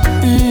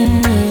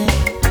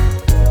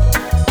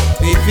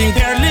 They think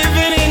they're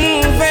living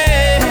in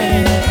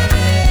vain.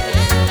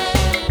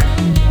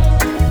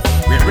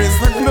 Where is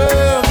the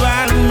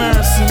global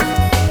mercy?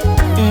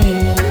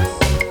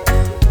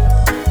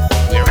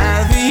 Where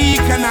are the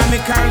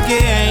economical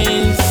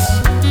gains?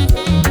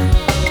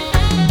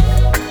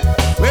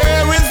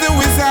 Where is the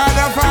Wizard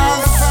of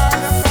Oz?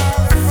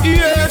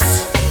 Yes,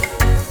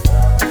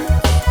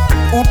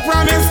 who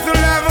promised to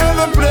level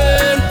the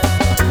plane?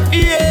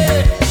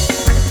 Yeah.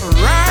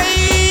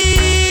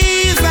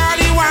 Rise, are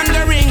you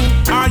wandering?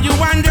 Are you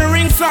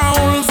wandering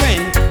souls?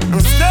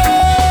 And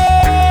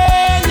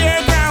stand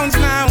your grounds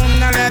now.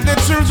 Now let the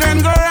children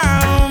go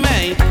round,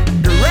 mate.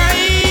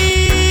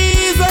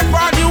 Rise up,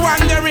 are you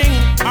wandering?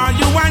 Are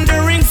you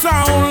wandering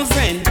souls?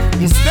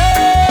 And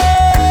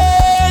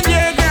stand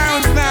your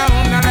grounds now.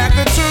 Now let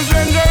the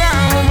children go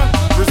round.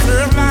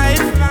 Preserve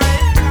life,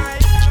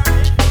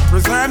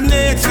 preserve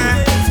nature.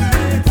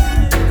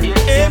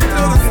 Aim to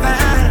the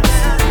stars.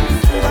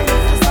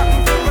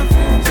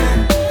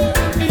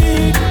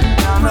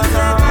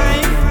 Preserve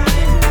life,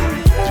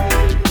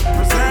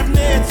 preserve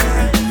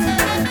nature.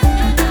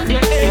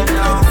 Aim to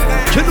the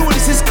stars. You know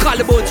this is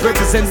Calibones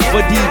representing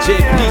for DJ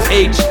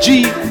PHG.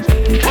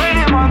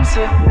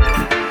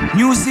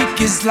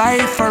 Music is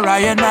life for I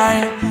and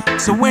I.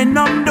 So when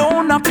I'm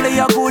down, I play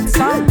a good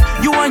song.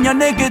 You and your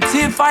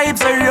negative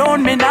vibes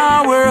around me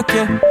now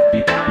working.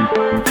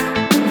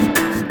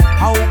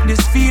 I hope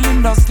this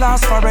feeling does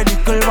last for a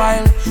little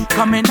while.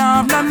 Coming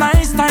have a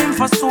nice time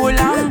for so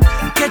long.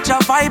 Catch a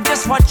vibe,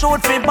 just watch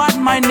out for bad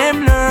mind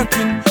them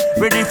lurking.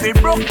 Ready if it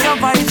broke your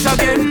vibes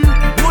again.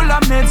 Full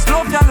of meds,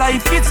 love your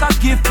life, it's a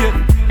gift, yeah.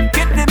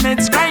 Get the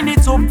meds, grind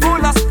it up,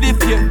 full of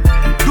spliff, yeah.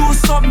 Do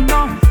something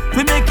now,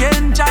 we make you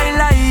enjoy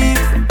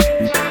life.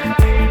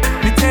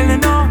 Me tell you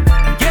now,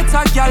 get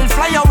a girl,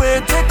 fly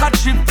away, take a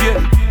trip,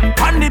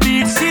 yeah. On the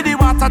beach, see the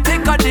water,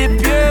 take a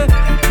dip, yeah.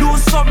 Do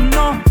something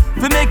now,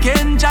 we make you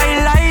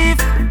enjoy life.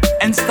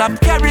 And stop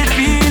carry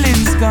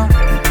feelings, cause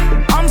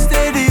I'm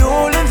steady,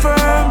 holding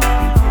firm.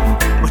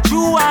 But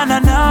you want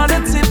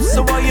another tip,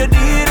 so what you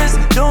did is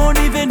don't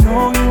even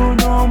know you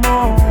no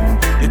more.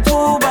 You're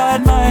too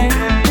bad, mind.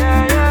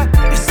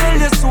 You sell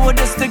your soul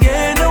just to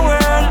gain the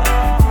world.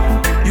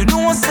 You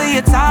don't say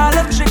it's all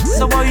a trick,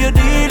 so what you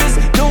did is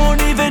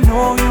don't even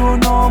know you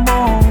no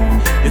more.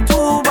 You're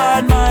too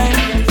bad, mind.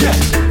 Yeah,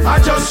 I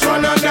just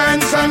wanna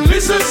dance and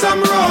listen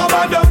some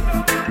Robado.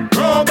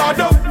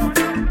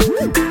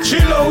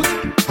 Chill out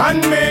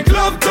and make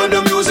love to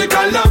the music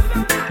I love.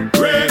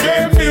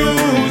 Reggae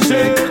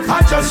music.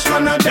 I just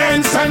wanna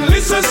dance and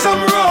listen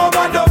some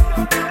Robado.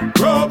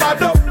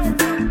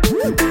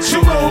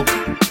 Smoke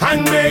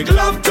and make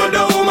love to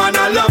the woman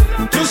I love.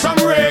 To some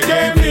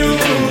reggae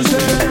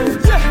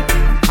music. Yeah.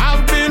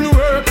 I've been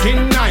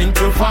working 9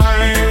 to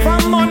 5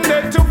 from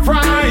Monday to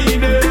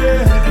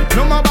Friday.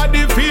 No, my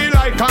body feel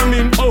like I'm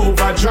in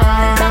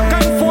overdrive.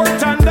 Back and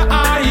forth on the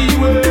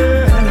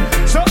highway.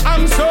 So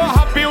I'm so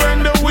happy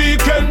when the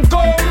weekend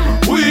come.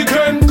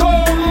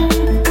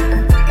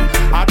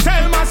 I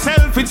tell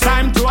myself it's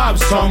time to have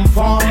some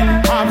fun.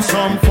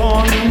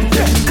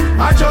 Yeah.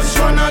 I just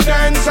wanna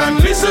dance and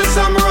listen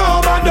some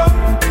Robado.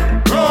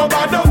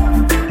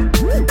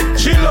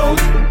 Chill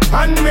out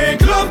and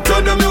make love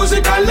to the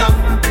music I love.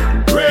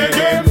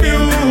 Reggae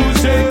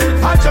music.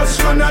 I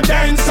just wanna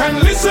dance and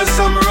listen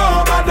some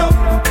Robado.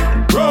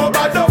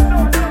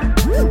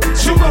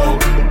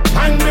 Smoke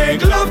and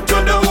make love to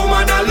the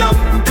woman I love.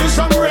 To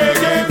some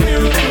reggae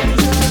music.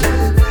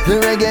 The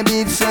reggae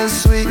beats so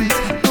sweet.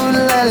 Ooh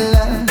la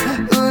la,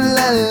 ooh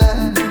la la.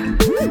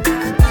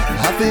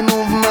 Happy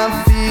move my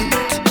feet.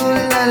 Ooh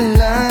la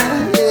la,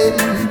 yeah.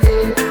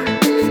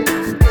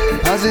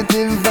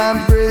 Positive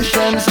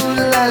vibrations. Ooh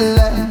la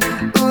la,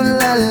 ooh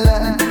la la.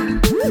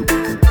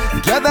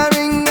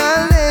 Gathering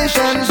all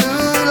nations.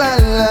 Ooh la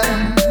la.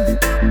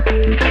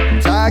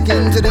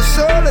 Talking to the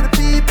soul of the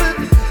people.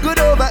 Good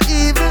over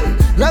evil.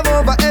 Love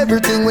over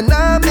everything. When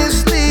I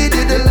mislead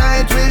you, the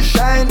light will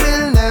shine.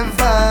 Will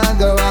never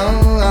go out.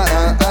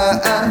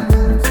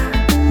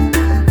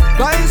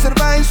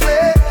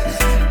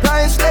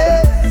 Priceless.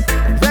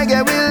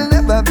 Reggae will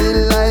never be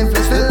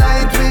lifeless. The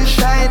light will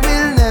shine,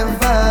 will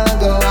never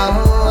go out.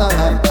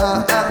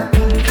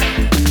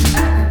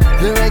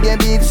 The reggae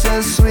beats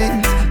so sweet.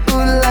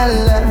 Ooh la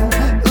la,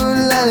 ooh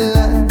la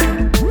la.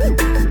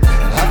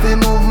 Happy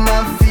move my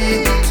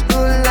feet.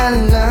 Ooh la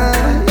la,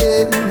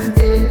 yeah.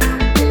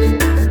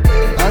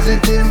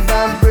 Positive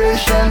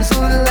vibrations.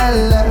 Ooh la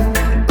la,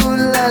 ooh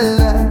la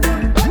la.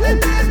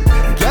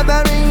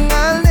 Gathering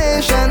all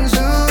nations. Ooh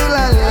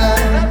la la.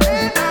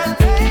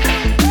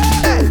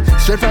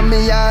 Straight from me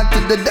heart to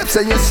the depths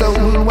of your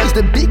soul. Watch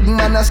the big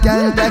man a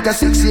scan like a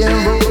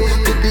 6-year-old.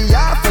 To be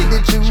half of the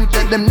truth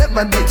that them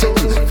never be told.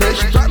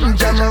 Fresh from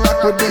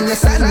Jamrock within your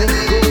sandy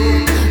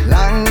gold.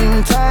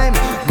 Long time,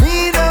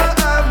 we don't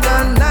have the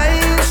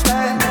nice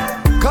time.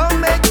 Come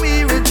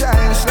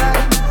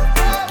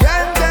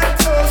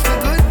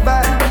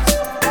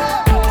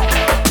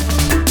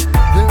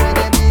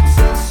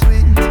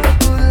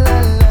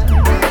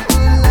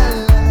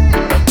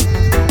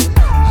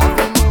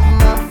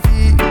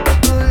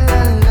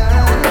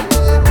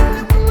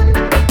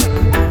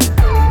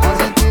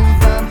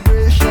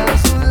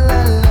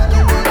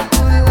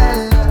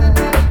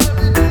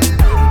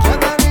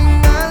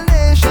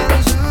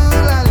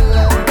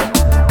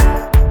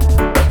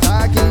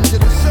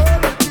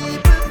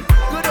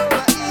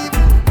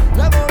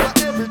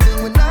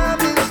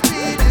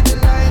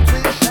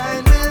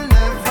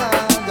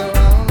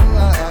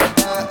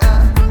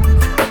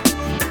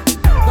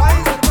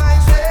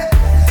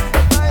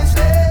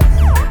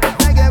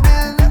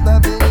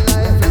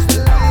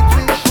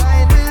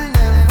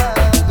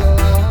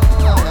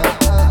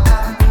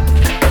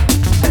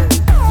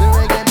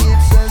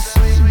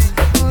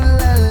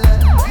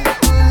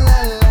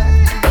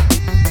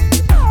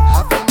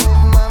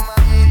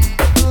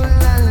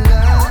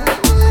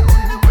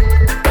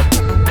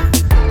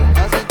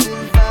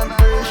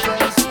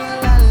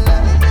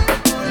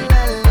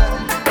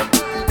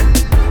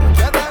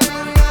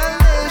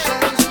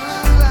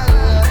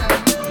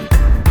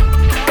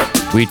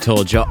We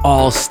told you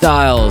all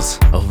styles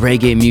of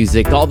reggae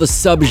music, all the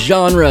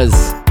subgenres,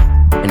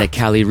 and a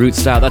Cali Roots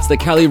style. That's the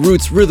Cali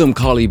Roots Rhythm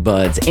Collie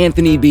Buds,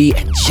 Anthony B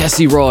and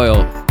Jesse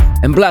Royal.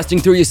 And blasting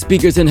through your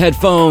speakers and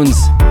headphones,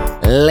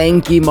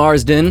 Lanky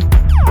Marsden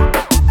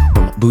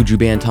from Buju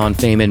Banton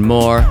fame and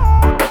more,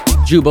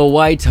 Juba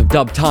White of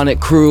Dubtonic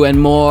Crew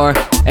and more,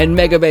 and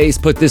Mega Bass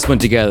put this one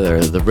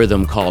together, the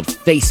rhythm called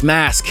Face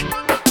Mask,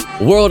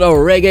 World of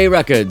Reggae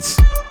Records.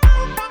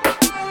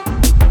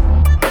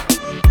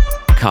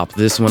 Cop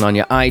this one on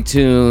your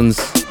iTunes,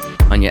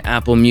 on your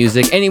Apple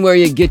Music, anywhere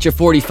you get your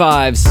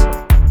 45s,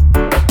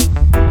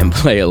 and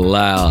play it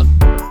loud.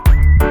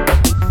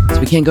 So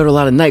we can't go to a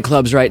lot of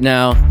nightclubs right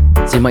now,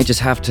 so you might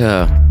just have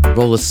to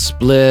roll a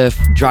spliff,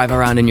 drive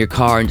around in your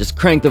car, and just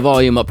crank the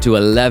volume up to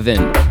 11.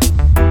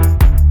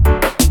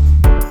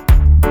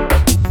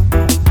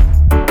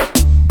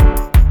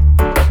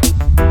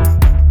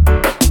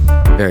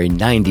 Very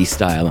 90s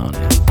style on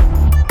it.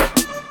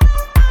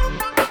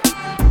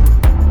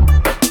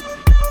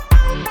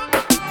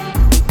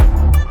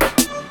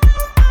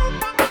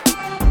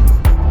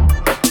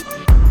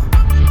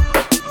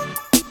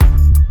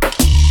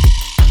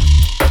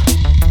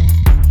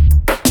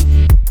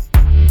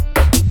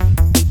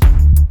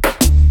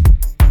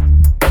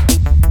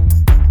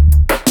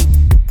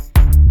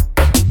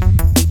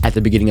 At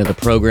the beginning of the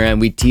program,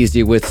 we teased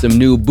you with some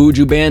new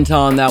Buju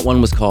Banton. That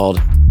one was called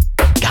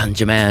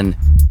Ganja Man.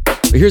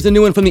 But here's a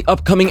new one from the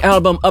upcoming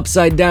album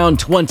Upside Down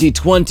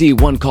 2020,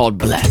 one called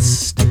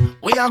Blessed.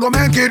 We are gonna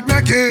make it,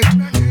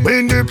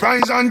 win the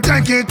prize and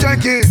take it.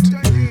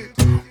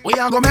 We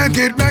are gonna make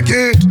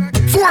it,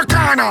 four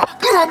corner,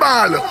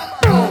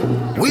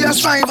 global. We are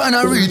strive and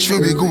a reach for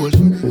the goal.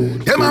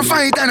 Them a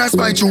fight and a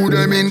spy through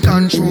them in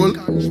control.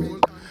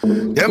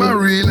 Them a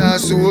real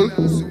asshole.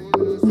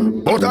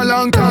 But a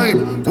long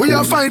time, we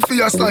a fight for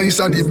your slice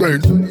of the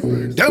bread.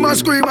 Them a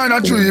scream and a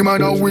dream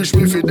and a wish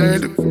we fi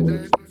dead.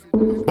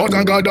 But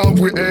I got off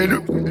with head.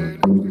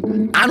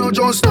 I know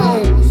just now,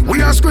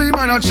 we a scream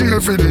and a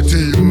cheer for the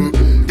team.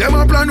 Them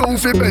a plan out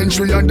fi bench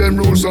we and them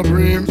rule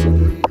supreme.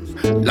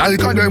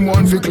 Like a them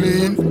one fi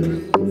clean.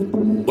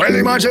 Well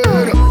imagine,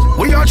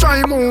 we a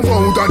try move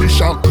out of the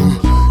shock.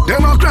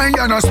 Them a cry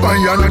and a spy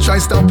and a try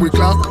stop we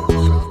clock.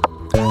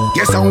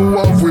 Guess how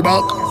off we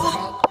back.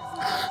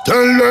 Tell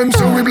them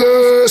so we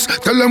bless.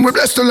 Tell them we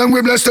bless. Tell them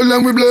we bless. Tell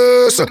them we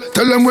bless.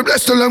 Tell them we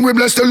bless. Tell them we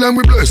bless. Tell them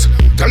we bless.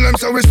 Tell them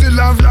so we still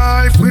have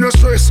life. We no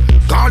stress.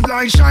 God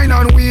like shine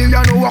and wheel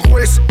ya no walk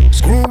west.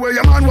 Screw where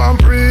your man want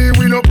pray.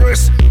 We no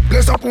press.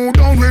 Bless up who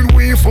down when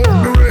we fuck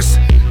the rest.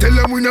 Tell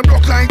them we no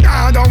block like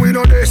God and we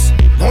no this.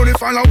 Only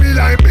follow we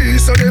like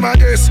peace so them a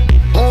guess.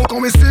 How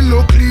come we still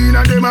look clean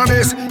and them a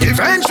mess?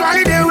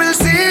 Eventually they will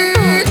see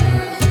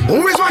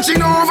who is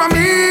watching over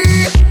me.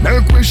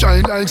 Make we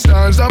shine like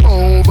stars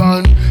above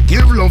and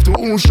give love to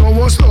who show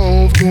us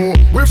love to.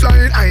 We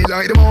flying high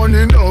like the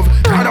morning dove.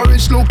 Got a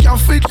rich look, you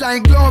fit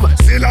like glove.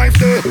 See life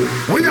there,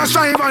 we a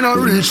strive and a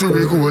reach to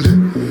be gold.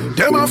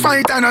 Them a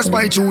fight and a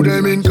spy through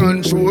them in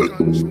control.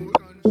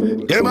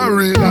 Them a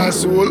real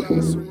asshole.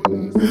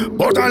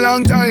 But a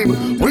long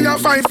time, we a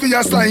fight for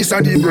your slice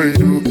of the bread.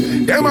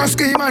 Them a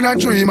scheme and a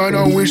dream and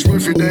a wish we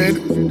fi dead.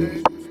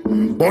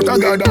 But I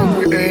got down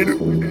with head.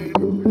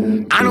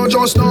 I know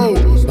just now,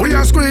 we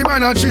a scream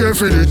and a cheer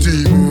for the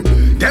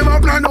team. Them a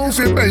plan out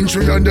for bench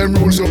and them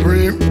rule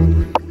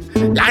supreme.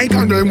 Like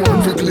and them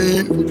want for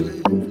clean.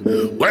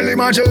 Well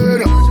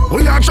imagine,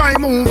 we a try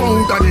move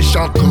out of the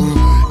shock.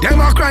 Them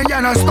a cry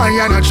and a spy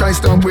and a try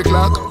stop we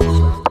clock.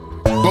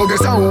 But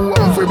guess how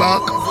off we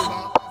back.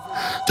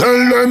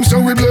 Tell them so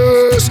we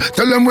bless.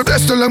 Tell them we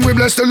bless. Tell them we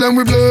bless. Tell them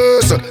we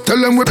bless. Tell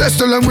them we bless.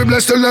 Tell them we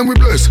bless. Tell them we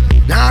bless.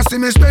 Now see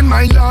me spend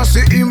my last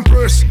to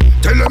impress.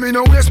 Tell them me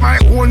no waste my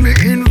own me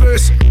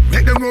invest.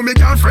 Make them know me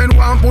girlfriend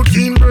want put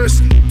in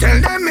verse. Tell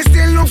them me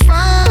still look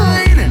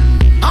fine.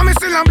 And me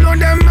still a blow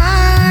them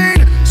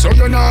mind. So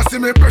you nah see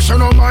me pressure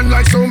no man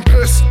like some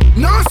piss.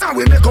 Now so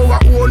we make our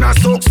own a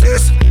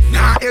success.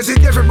 Nah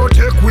hesitate but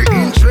take we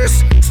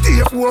interest. Stay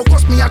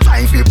focused, me a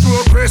try fi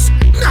progress.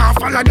 Now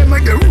follow them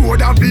like the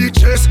road and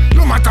beaches.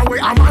 No matter where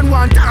a man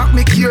want talk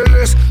me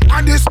careless.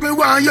 And this me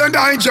want you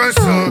digest.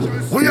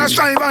 We a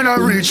strive and a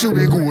reach to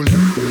be goal.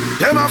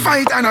 Them a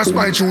fight and a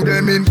spy through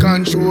them in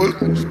control.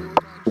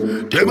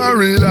 Them a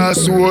real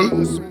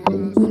asshole.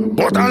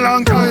 But a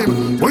long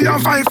time, we a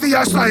fight for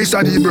your slice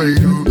of the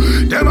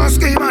bread. Them a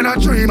scheme and a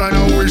dream and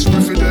a wish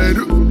we fi dead.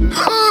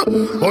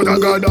 But I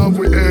got off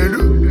with head.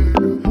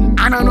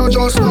 And I know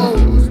just now,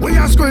 we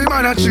a scream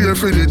and a cheer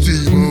for the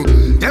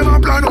team. Them a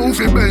plan out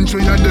fi bench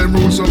we and them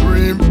rule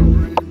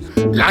supreme.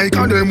 Like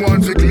and them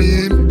want fi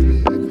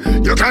clean.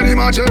 You can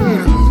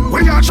imagine,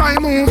 we a try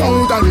move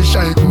out of the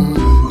shackle.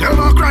 Them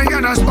a cry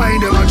and a spy,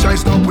 them a try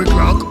stop we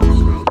clock.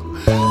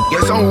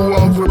 Guess how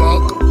off we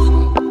back.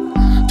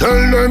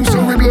 Tell them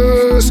so we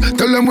bless.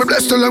 Tell them we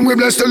bless. Tell them we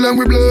bless. Tell them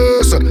we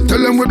bless. Tell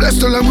them we bless.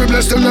 Tell them we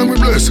bless. Tell them we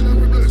bless.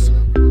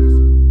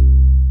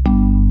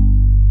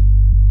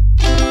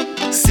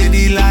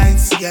 City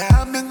lights, yeah,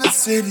 I'm in the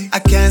city. I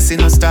can't see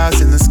no stars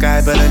in the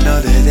sky, but I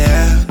know they're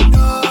there.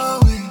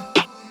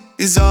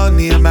 It's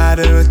only a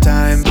matter of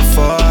time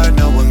before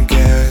no one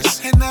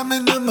cares. And I'm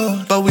in the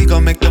mood, but we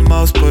gon' make the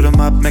most. Put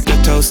 'em up, make a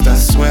toast, I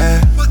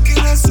swear. What can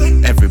I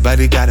say?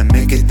 Everybody gotta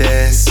make it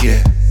this,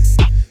 yeah.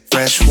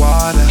 Fresh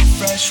water,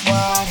 fresh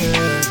water.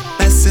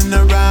 Messing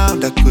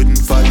around, I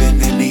couldn't fall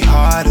in any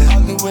harder.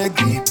 All the way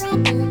deep.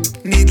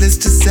 Needless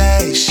to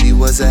say, she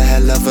was a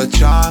hell of a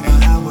charmer.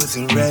 And I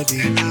wasn't ready.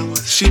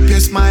 She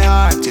pierced my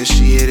heart, yeah,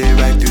 she hit it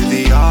right through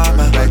the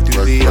armor. Right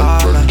through the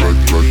armor, right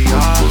through the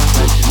armor,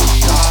 right through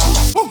the armor.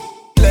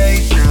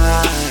 Late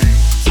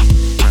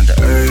nights, on the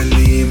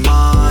early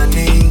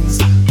mornings,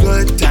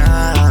 good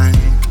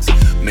times,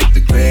 make the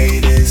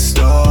greatest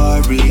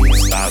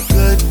stories about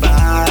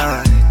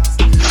goodbyes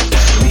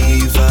that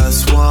leave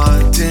us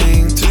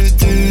wanting to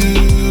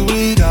do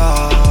it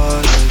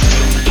all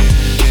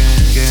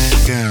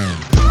again.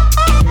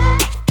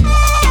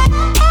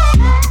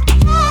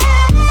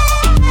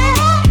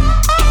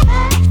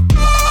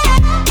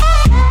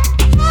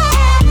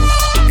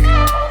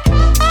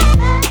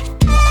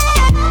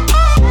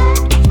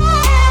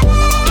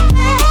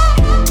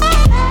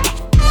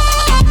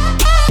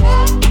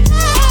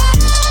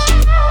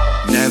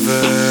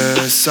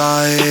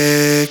 Saw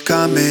it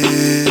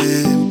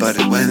coming, but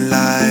it went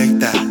like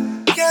that.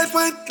 Yeah, it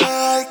went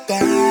like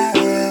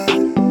that.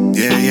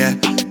 Yeah, yeah,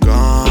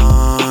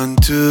 gone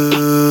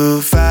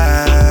too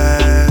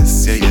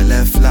fast. Yeah, you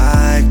left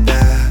like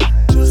that.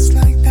 Just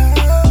like that,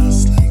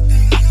 just like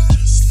that,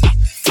 just like that.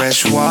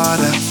 Fresh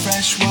water,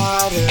 fresh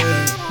water.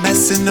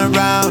 Messing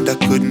around, I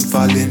couldn't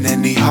fall in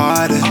any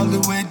harder. All the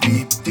way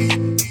deep, deep.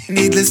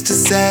 Needless to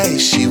say,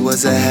 she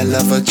was a hell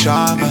of a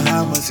charmer. And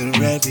I wasn't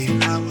ready.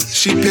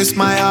 She pierced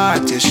my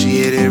heart, yeah,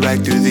 she hit it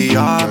right through the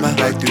armor.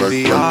 Right through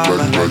the armor,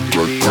 right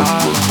through the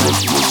armor.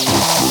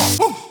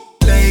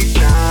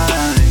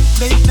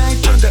 Late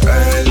night on the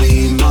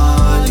early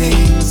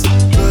mornings.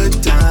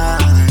 Good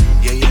time,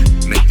 yeah, yeah.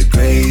 Make the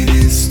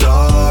greatest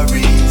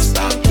stories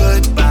about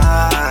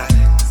goodbye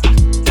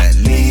that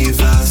leave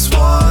us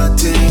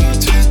wanting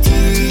to do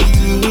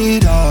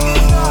it all.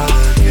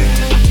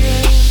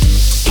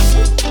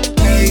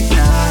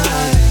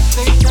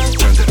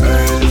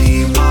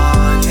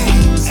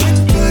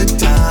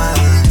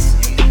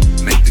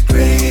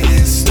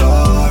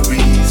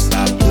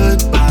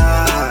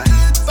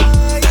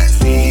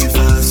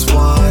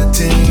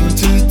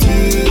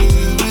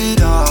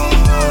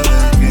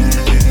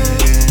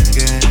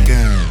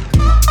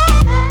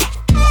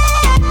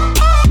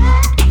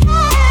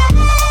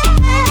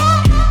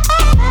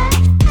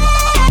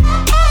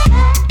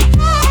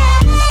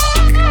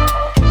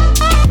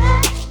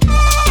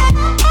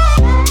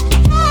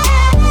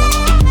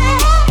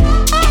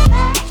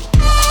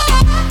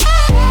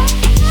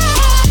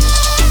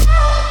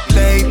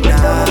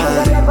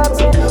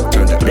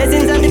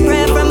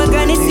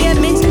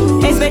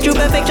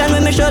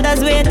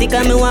 Shoulders weighty,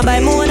 cause me want buy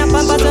more and a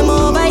pampas when me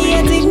over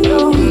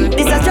 80.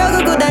 This a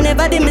struggle good, I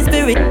never dim my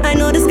spirit. I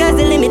know the sky's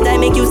the limit, I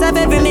make use of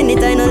every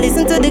minute. I know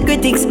listen to the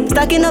critics,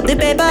 stacking up the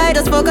paper, I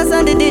just focus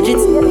on the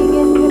digits.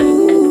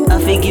 I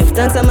feel give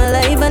thanks I'm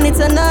alive and it's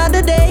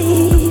another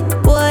day.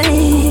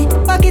 Boy,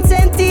 pockets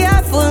empty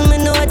or full, me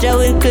know Jah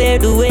will clear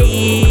the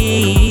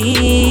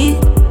way.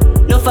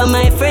 No for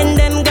my friend,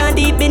 them gone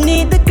deep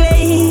beneath the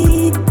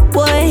clay.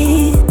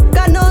 Boy,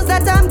 God knows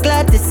that I'm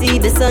glad to see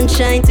the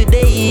sunshine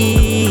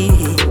today.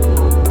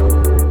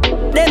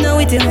 They know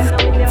it, you.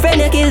 Friend,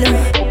 you kill them.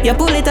 You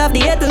pull it off the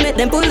head to make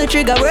them pull the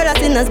trigger. Word of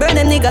sinners, burn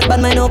them niggas, bad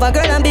mind over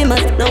girl and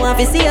beamers. No one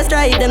fi see us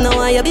strive, them no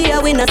want you be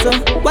a winner. So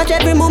watch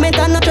every moment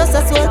and not trust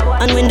a soul.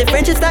 And when the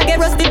friendships start get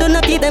rusty, do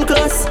not keep them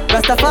close.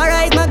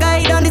 Rastafari is my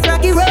guide on this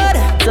rocky road.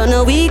 So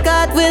no weak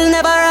heart will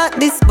never rock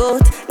this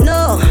boat.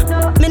 No,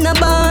 me no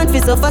born fi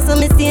suffer, so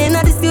me stay in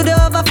the studio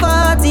over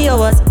 40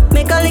 hours.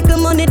 Make a little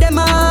money, them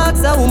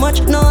ask how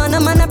much. No, no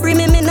man a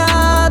premium in a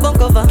album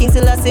cover. King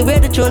Selassie wear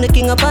the throne, the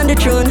king up on the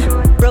throne.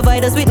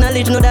 Provide us with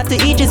knowledge, know that to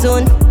each his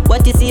own.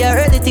 What you see are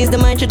earthly things, the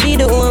mind should be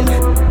the home.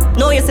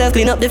 Know yourself,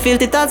 clean up the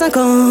filthy thoughts and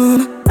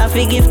come. I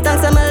forgive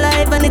thanks I'm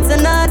alive and it's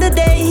another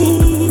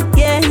day.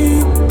 Yeah,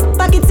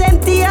 pockets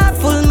empty or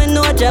full, me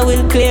know Jah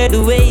will clear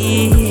the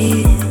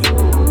way.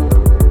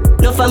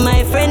 No for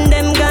my friend,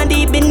 them gone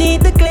deep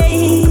beneath the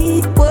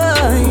clay.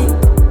 Boy,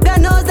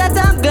 God knows that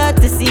I'm glad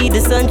to see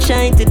the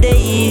sunshine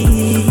today.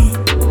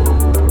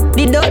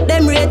 Without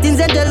them ratings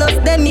and jealous,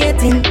 them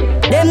hating.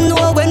 Them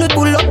know when we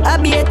pull up our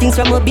beatings.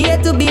 From a beer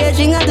to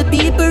Beijing and the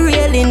people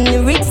railing.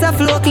 The rigs are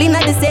flow clean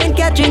at the St.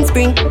 Catherine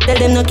Spring. Tell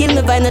them no kill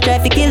my vibe, no try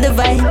to kill the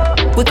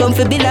vibe. We come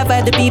for build a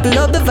vibe, the people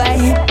love the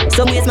vibe.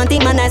 Some ways man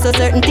think man nice, so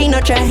certain thing no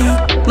try.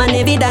 Man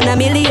heavy than a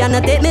million, no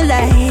take me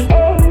lie.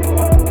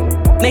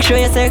 Make sure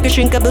your circle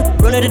shrinkable.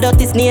 Run out the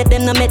dirty snake,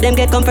 them no make them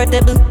get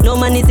comfortable. No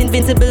man is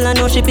invincible and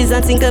no ship is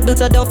unsinkable.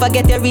 So don't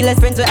forget your realest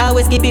friends, we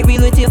always keep it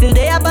real with you. Till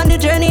they up on the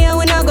journey and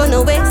we not gonna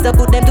wait. So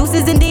put them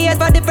deuces in the air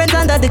for the friends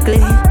under the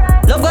clay.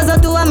 Love goes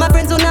out to all my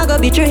friends who not go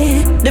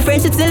betray. The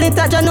friendship still in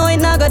touch, I know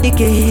it not go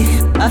decay.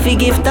 I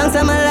forgive thanks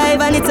I'm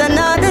alive and it's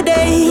another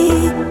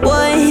day.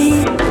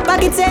 Boy,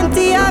 pockets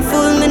empty or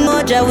full, me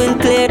know Jah will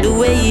clear the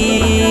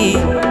way.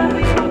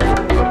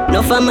 No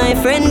Enough of my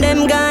friend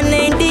them gone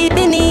ain't deep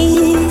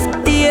beneath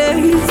the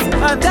earth.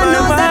 God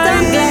knows that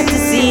I'm glad to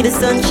see the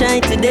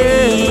sunshine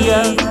today.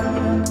 Yeah.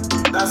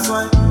 That's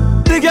why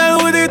the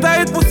girl with the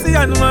tight pussy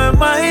on my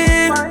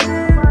mind.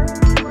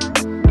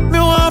 Me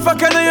want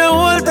fuck and you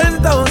hold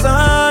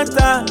 10,000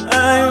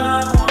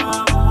 times.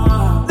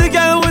 The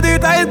girl with the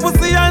tight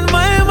pussy on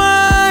my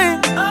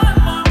mind.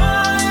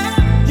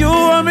 You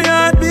want me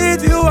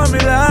heartbeat, you want me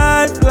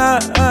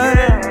lifeline.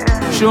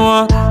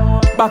 Sure,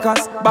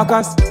 Bacchus.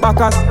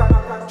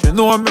 She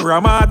know me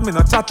ramad, me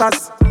no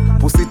chatters.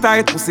 Pussy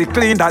tight, pussy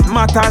clean, that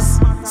matters.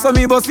 So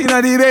me bust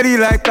inna the belly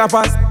like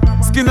tapas.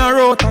 Skin a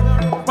rotten.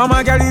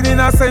 Mama girl in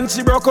a sense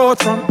she broke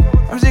out from.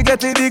 And she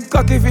get a big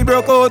cock if he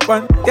broke out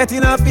one.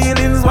 Getting her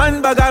feelings,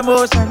 one bag of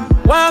motion.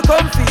 One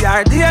come for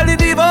her daily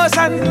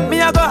devotion.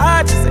 Me a go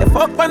hard, she say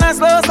fuck when I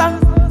slow song.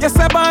 Yes,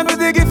 I born with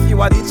the gift,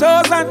 you are the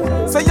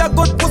chosen. So you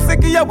good pussy,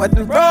 give your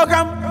wedding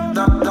program.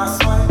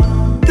 That's why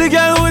the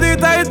girl with the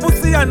tight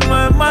pussy on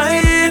my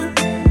mind.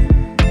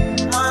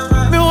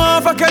 Me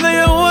want fuck and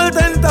you hold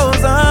 10,000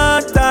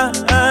 times.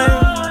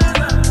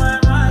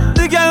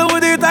 The girl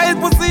with the tight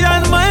pussy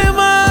on my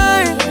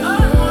mind.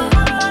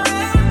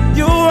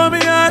 You want me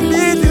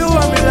heartbeat, you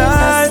want me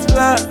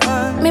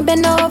lifeline. Me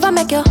bend over,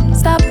 make you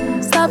stop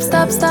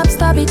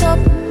it up.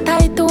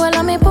 Tight to all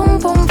of me pum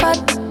fat.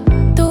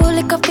 Too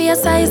lick up for your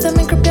size and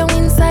me grip you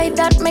inside.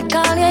 That make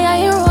all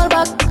you roll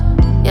back.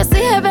 You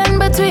see heaven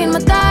between my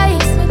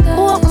thighs.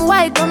 Open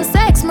wide, come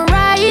sex me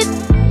right.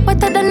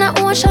 Wetter than the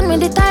ocean with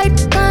the tide.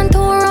 Can't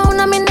turn around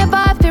and me never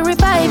have to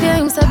revive you.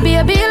 Him say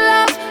baby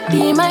love,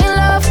 be my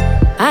love.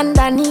 And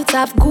I need to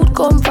have good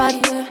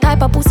comfort.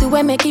 Type of pussy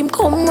where make him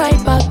come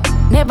right back.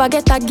 Never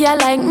get a girl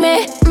like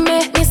me.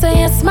 Me say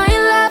yes my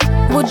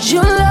love. Would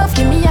you love?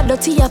 Give me a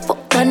dirty a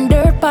fuck and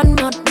dirt pan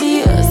mud.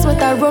 Be a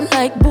sweater run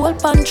like bull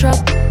pan trap.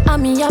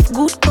 And me have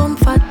good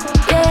comfort,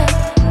 yeah.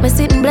 Me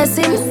sitting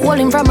blessing, hold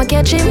him from a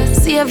catch him.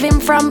 Save him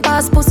from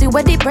past pussy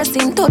where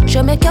depressing. Touch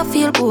you make you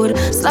feel good.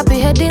 Slappy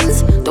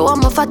headings. Do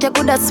I'm a fat you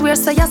could have swear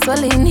say you're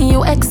swelling.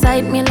 You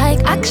excite me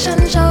like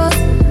action shows.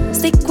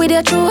 Stick with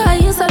your true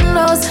highs and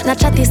lows. Not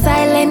chatty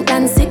silent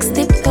and 6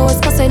 tiptoes.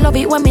 Cause I love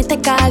it when me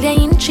take all your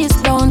inches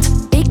down.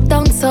 Big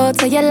tongue so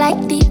you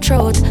like deep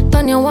throat.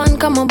 Turn your one,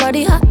 come on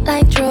body hot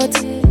like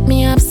throat.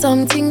 Me have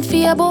something for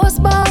your boss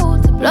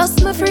bout.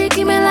 Plus me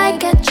freaky me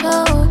like a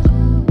choke.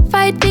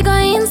 Fight big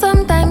in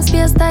sometimes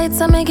space tight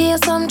so me give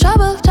some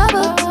trouble.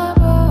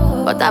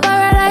 But a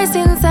paradise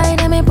inside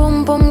and me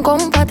boom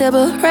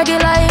comfortable.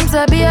 Regular him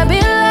say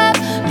baby love,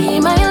 be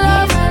my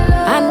love.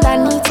 And I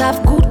need to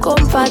have good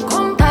comfort.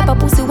 Type of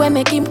pussy where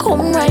make him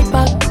come right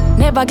back.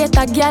 Never get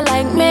a girl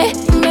like me.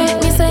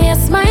 Me say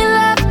yes my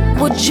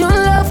love. Would you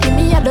love? Give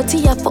me a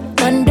dirty a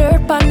fuck and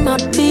dirt pan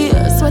mud. Be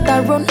a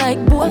sweater run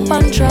like bull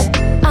pan trap.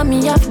 And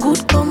me have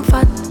good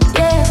comfort,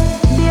 yeah.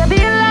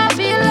 Baby love,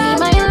 be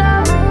my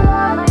love.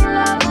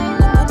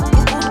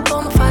 Good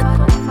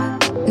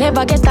comfort.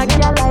 Never get a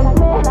girl like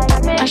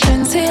me. I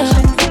shouldn't say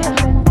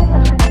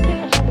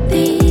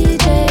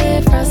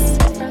DJ Frost.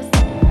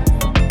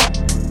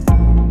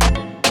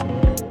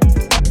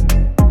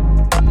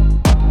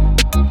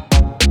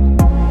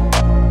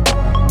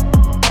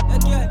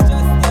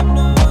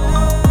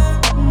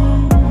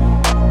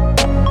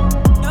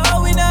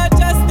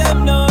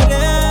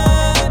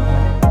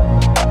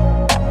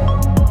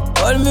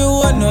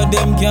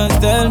 Them can't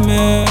tell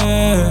me.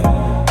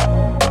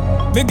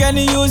 Me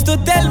granny used to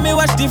tell me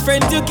what's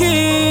different to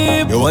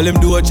keep. You all them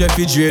do a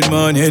Jeffy drain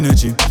man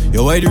energy.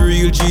 You why the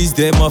real G's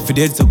them off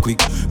dead so quick.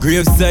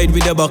 Graveside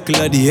with a buckle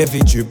of the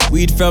heavy drip.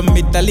 Weed from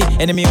Italy,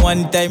 enemy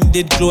one time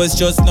did close,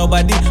 just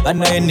nobody. And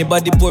now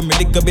anybody pour me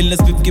liquor bill, no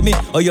split give me.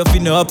 Or you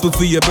finna happy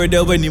for your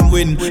brother when him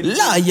win.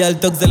 Loyal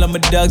thugs all of my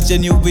dogs,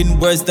 genuine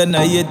worse than a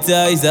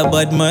hater is a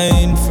bad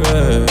mind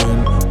friend.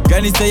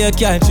 Granny say you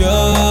can't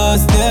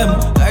trust them.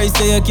 I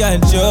say you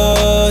can't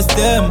trust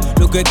them.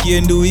 Look what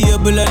you can do,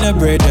 able and a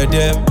brother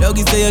them.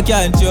 Doggy say you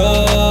can't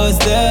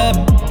trust them.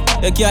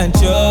 You can't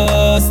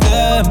trust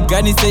them.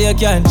 Granny say you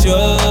can't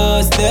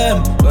trust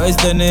them. Worse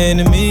than the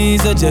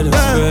enemies are jealous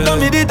friends. Don't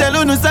me di tell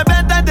you no say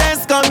better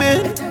days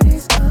coming.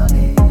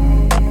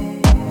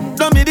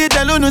 Don't me di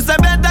tell you no say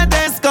better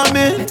days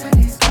coming.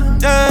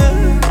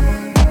 Yeah.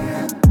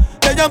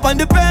 They jump on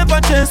the paper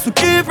chase to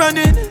keep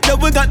running. Yeah,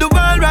 we got the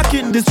world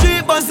rocking, the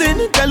street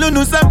buzzing. Tell you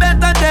no some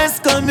better days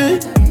coming.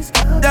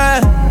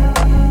 Yeah.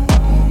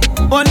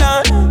 Oh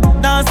no,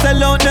 now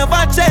sell out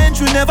never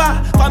change, we never.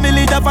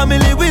 Family the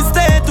family, we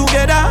stay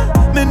together.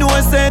 Me know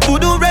say to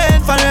do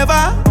rain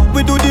forever.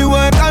 We do the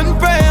work and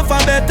pray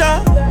for better.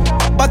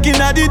 Back in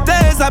the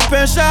days of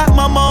pressure,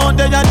 mama on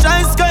there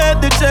try skate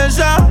the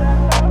treasure.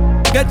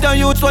 Get your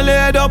youth all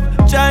laid up,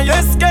 try you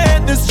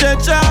escape the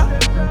stretcher.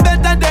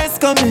 Better days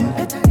coming.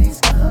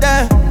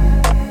 Yeah.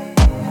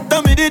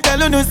 Don't me tell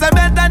you no say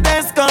better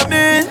days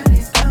coming.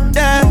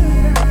 Yeah.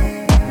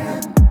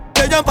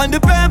 They jump on the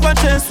paper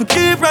chase to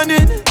keep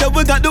running. Yeah,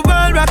 we got the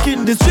world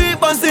rocking, the street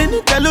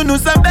buzzing. Tell you no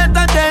say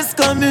better days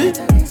coming.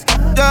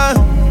 Yeah.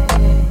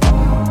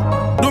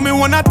 Do me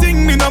wanna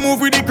thing, me no move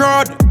with the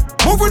crowd.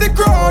 Move with the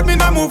crowd, me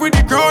nah move with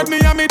the crowd. Me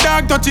and me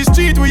dog touch the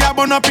street, we a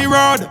burn up the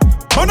road.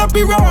 Burn up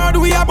the road,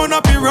 we a burn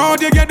up the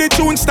road. You get the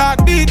tune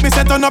start beat, me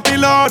say turn up the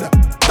load.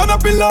 Turn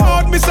up the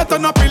load, me say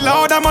turn up the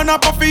load. I'm on a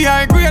puffy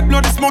high grade,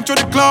 blood is smoke through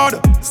the cloud.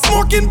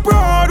 Smoking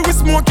proud, we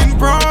smoking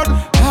proud.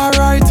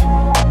 Alright,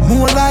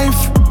 more life,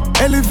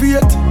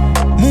 elevate,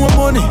 more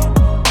money,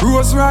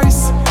 Rose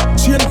Rice,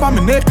 chain for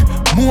me neck,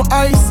 more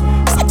ice.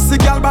 Sexy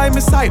girl by my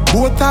side,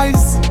 both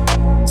eyes.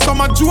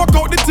 Some a joke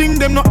out the thing,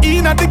 them not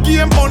in at the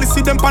game, only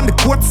see them on the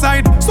court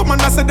side. Some a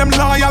say them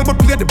loyal, but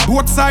play the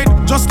both side.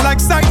 Just like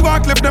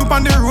sidewalk, left them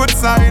on the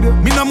roadside.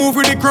 Me nah move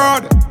with the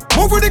crowd.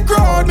 Move with the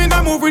crowd, me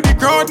nah move with the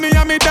crowd. Me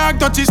and me dog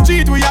touch the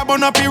street, we a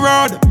burn up the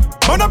road.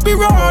 Burn up the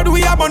road,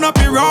 we a burn up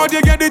the road.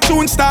 You get the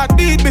tune start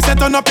beat, me say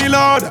turn up the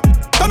load.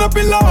 Turn up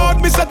the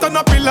load, me say turn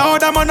up the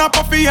load. I'm on a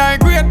puffy high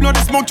grade, blood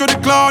is smoke through the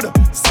cloud.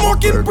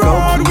 Smoking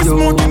proud, we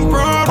smoking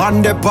proud.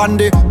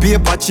 Pande,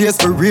 paper chase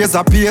for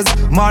razor pays.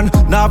 Man,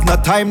 nah have no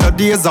time, no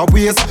days a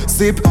waste.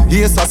 Sip,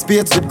 ace of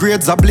spades with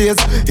grades ablaze.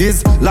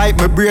 Is like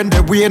my brain,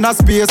 the way in a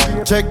space.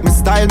 Check me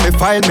style, me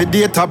file, me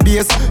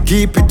database.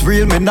 Keep it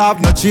real, me nah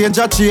have no change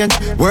a change.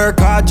 Work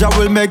hard, I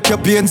will make your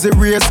pains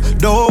erase.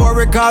 Don't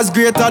worry, cause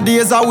greater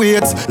days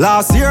await.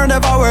 Last year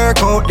never work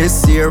out,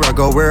 this year I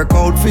go work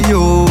out for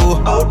you.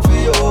 Out for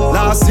you.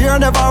 Last year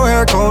never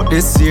work out,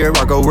 this year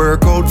I go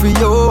work out for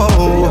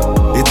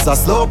you. It's a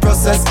slow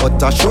process,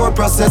 but a sure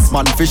process.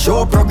 Man, for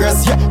sure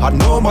progress, yeah, I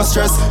no more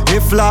stress.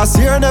 If last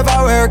year never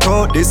work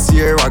out, this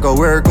year I go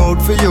work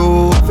out for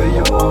you.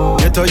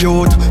 Get a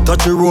youth,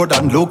 touch the road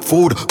and look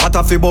food. What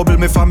if you bubble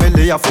me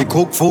family, if you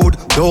cook food.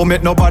 Don't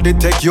make nobody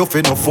take you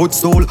for no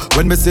footstool.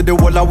 When me see the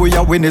whole of we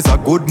a win is a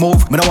good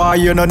move. Me no want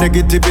hear no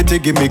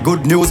negativity, give me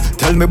good news.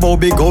 Tell me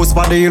about big house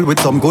for the hill with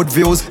some good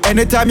views.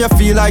 Anytime you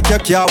feel like you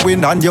can't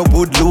win and you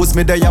would lose,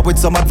 me there with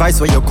some advice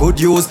where you could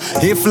use.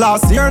 If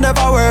last year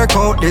never work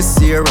out,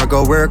 this year I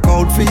go work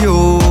out for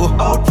you.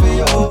 Out for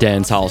you.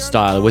 Dancehall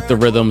style with the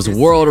rhythms,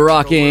 world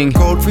rocking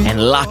and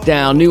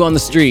lockdown, new on the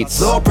streets.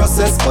 Slow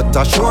process, but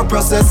a sure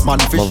process, man.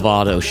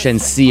 Lovato,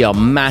 Shensia,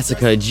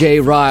 Massacre, J.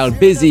 Ryle,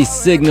 Busy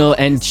Signal,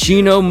 and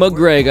Chino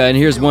McGregor. And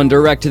here's one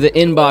direct to the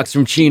inbox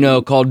from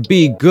Chino called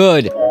Be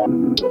Good.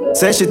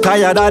 Say she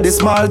tired of the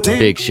small thing.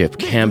 Big Ship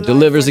Camp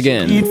delivers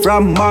again. Eat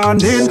from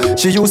morning.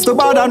 She used to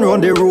bad and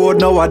run the road,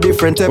 now a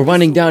different We're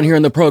winding down here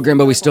in the program,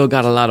 but we still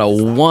got a lot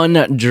of one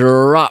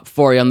drop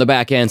for you on the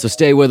back end, so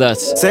stay with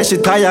us. Say she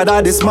tired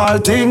of the small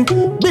thing.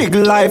 Big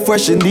life where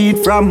she need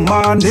from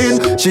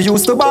morning. She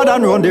used to bad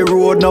and run the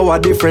road, now a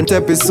different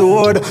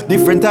episode.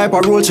 Different type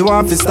of role she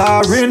want for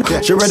starring.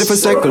 She ready for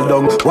settle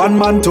down, one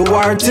man to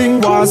war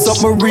thing. Want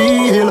something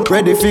real,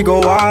 ready for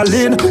go all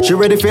in. She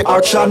ready for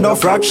action, no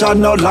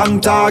fraction, no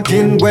long talk.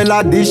 Well,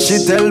 at this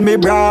she tell me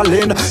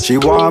brawling. She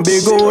want be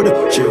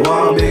good, she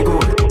want be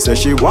good. Say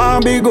she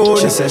want be good,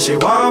 she say she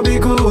want be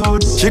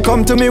good. She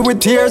come to me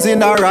with tears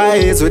in her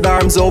eyes, with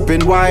arms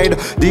open wide.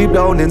 Deep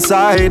down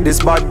inside,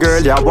 this bad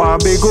girl, yeah,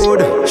 want be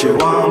good. She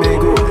want be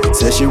good.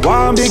 Say she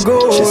want be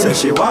good, she say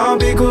she want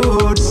be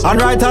good.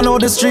 And right I know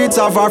the streets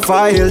of her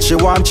file. She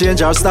want change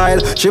her style.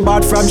 She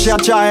bad from she a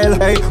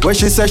child. Hey, when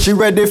she say she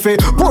ready for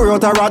pour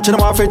out her rat, she don't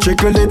want to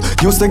trickle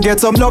it. Used to get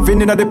some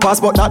loving in the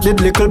past, but not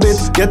little bit.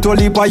 Get to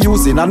leap by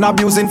using and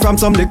abusing from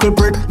some little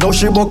prick. Now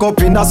she woke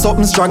up in a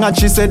something strong and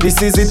she said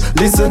this is it.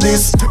 Listen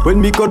this. When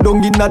me go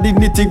down in a the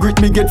nitty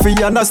grit, me get free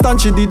understand.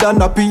 She did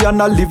and happy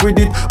and I live with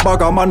it.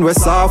 Bagger man we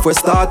soft, we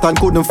start and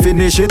couldn't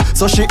finish it.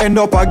 So she end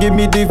up and give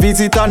me the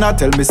visit and I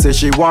tell me say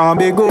she want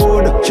be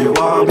good. She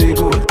want be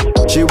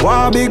good. She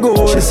want be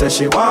good. She say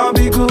she want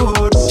be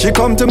good. She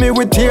come to me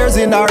with tears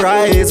in her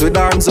eyes, with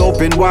arms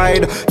open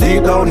wide.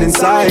 Deep down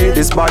inside,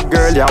 this bad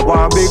girl, yeah,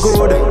 want be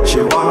good.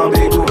 She want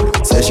be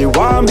good. Say she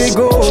want be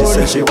good. She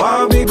say she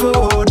want be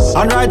good.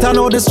 And right I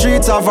know the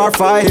streets of her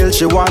file.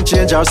 She want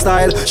change her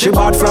style. She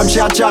bad from she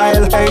a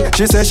child. Hey,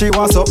 she say she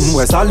want something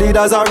where solid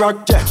as a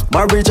rock. Yeah.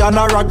 Marriage and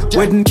a rock.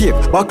 Wedding cake,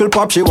 buckle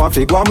pop. She want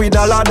fake one with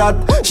all of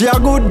that. She a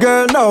good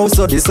girl now,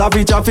 so the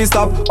savage have to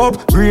stop.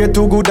 Upgrade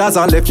to good as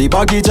and left the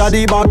baggage at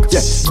the back.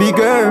 Yeah,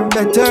 bigger,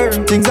 better.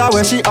 Things are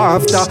where she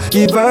after.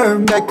 Give her,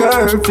 make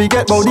her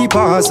forget about the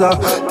past.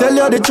 Tell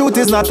you the truth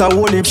is not a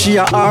whole if she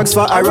a ask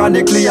for.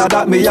 Ironically,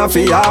 that me a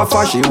fi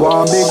offer. She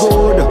want be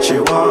good. She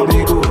want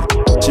be good.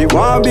 She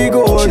want be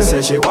good. She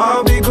say she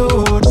want be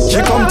good.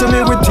 She come to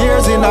me with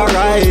tears in her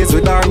eyes,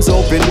 with arms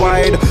open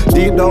wide.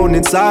 Deep down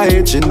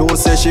inside, she know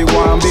say she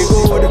want be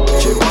good.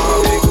 She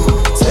want be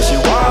good. Say she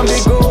want be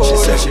good. She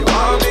say she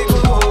want be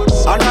good.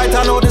 And right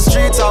I know the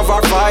streets of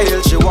her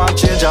file. She want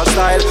change her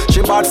style.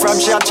 She bad from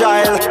she a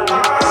child.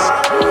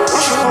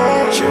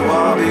 She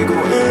want be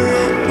good.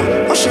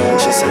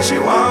 She says she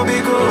want be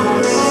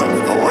good.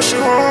 She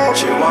want be good.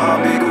 She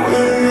want be good.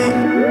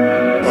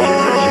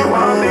 She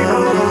want be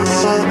good.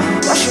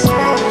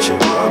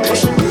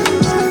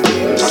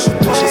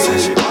 She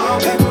says she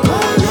want be good.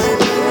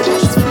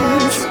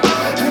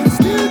 And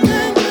still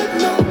can't get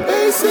no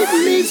basic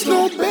needs,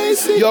 no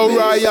basic. Yo,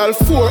 Royal,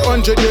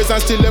 400 years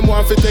and still them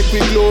want to take me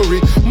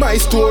glory. My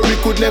story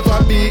could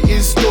never be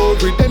his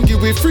story. Them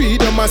give we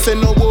freedom, I say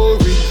no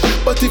worry.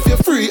 But if you're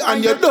free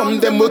and you're dumb,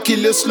 them will kill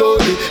you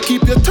slowly.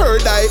 Keep your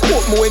third eye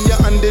open when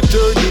you're on the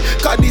journey.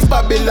 Cause these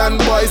Babylon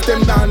boys,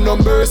 them not no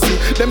mercy.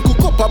 Them cook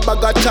up a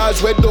bag of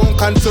charge where don't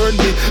concern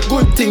me.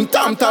 Good thing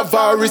Tam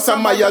Tavares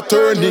and my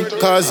attorney.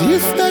 Cause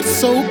if that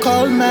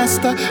so-called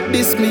master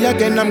diss me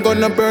again, I'm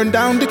gonna burn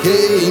down the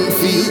cane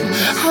field.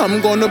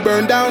 I'm gonna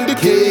burn down the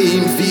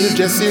cane field.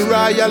 Jesse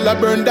Royal, I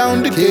burn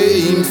down the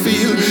cane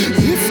field.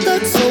 If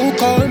that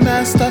so-called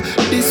master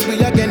diss me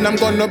again, I'm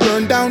gonna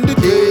burn down the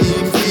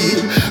cane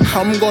field.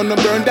 I'm gonna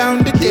burn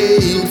down the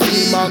cane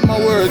field. Mark my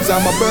words,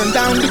 I'ma burn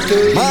down the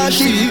cane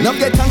field. Not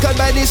get conquered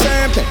by the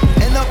serpent,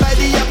 end up by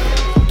the up.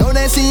 Don't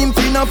they seem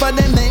free enough for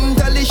them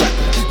mentally shot?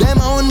 Them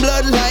own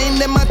bloodline,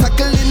 them a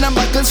tackle in a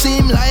buckle.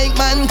 Seem like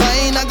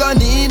mankind, I gon'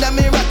 need a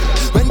miracle.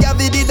 When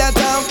Gavi did that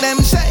talk, them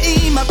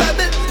say my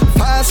babble.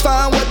 Fast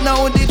forward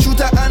now, the truth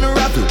are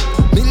unravel.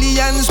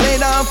 Millions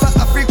made off of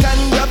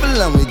African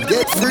gravel, and we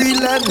get free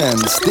land and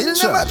still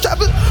never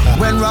travel.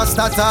 When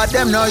Rasta taught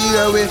them no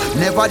hear we,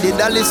 never did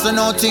I listen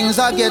how things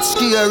I get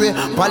scary.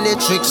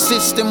 Politics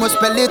system we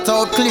spell it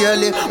out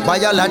clearly.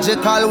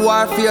 Biological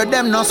warfare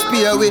them no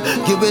spare we.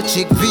 Give a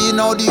chick V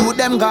now the youth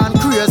them gone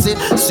crazy.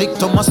 Sick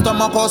to my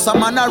stomach cause a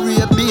man a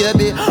rape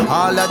baby.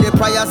 All of the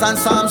prayers and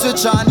psalms we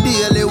chant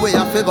daily. We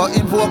have to go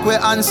invoke we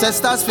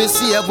ancestors for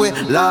save we.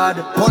 Lord,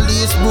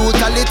 police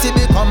brutality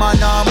become a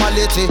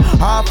normality.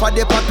 Half of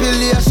the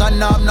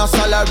population have no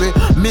salary.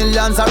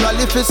 Millions are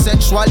rally for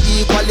sexual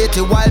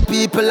equality, while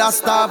people are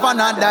starve and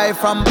a die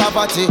from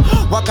poverty.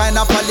 What kind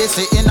of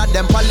policy in a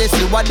them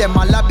policy? What them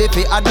a lobby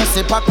for? I don't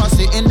see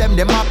hypocrisy in them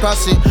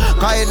democracy.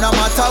 Cause it no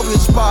matter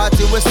which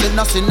party, we still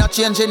not see no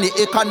change in the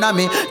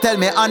economy. Tell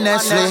me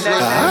honestly.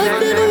 I've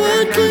been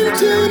working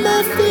till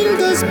my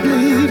fingers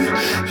bleed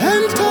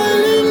and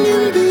toiling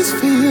in these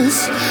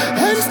fields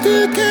and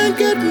still can't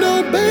get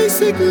no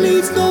basic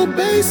needs, no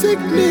basic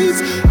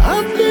needs.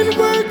 I've been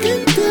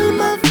working till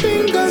my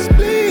fingers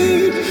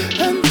bleed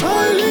and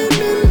toiling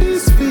in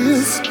these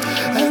fields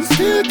and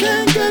still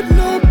can't get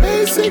no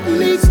basic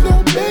needs,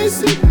 no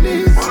basic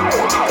needs.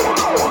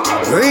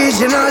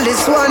 Regional,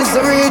 this one is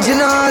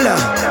original.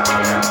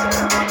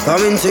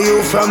 Coming to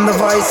you from the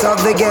voice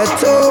of the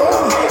ghetto.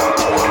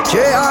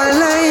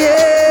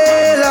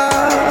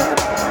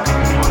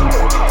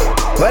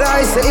 Well,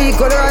 I say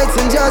equal rights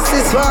and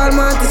justice for all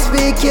man to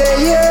speak, yeah,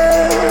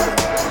 yeah.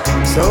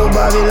 So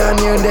Babylon,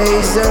 your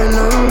days are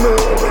numbered.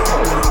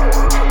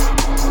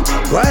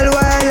 Well,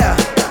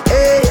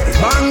 hey,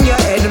 bang your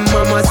head,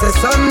 mama say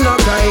son no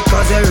cry,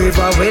 cause the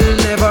river will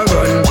never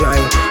run dry.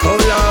 Oh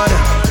Lord,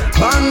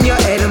 bang your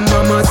head,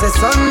 mama say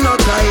son no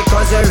cry,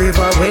 cause the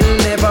river will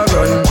never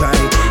run dry.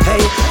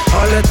 Hey,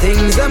 all the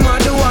things them a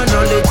do and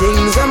all the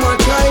things them a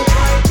try.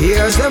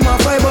 Here's them a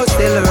fight but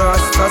still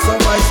Rasta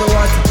survive, so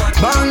what?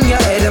 Bang your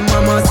head,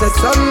 mama say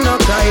son no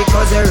cry,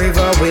 cause the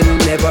river will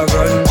never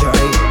run dry.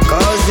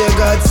 Cause you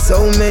got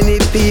so many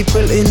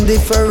people in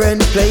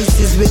different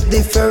places with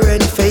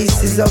different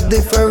faces of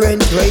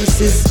different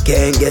races.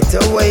 Can't get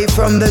away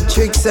from the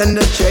tricks and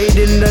the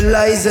trading, the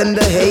lies and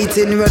the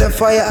hating, where the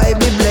fire I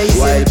be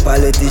blazing. While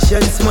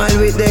politicians smile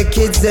with their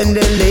kids and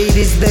their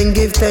ladies, then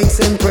give thanks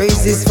and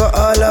praises for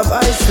all of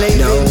our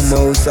slaves. Now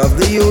most of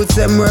the youths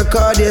them work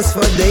hard yes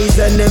for days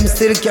and them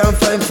still can't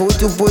find food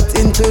to put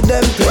into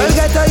them plates. Well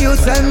get a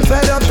youth them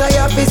fed up, they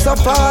have to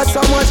suffer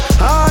so much.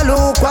 All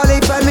who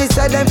qualify me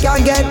said them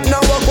can't get no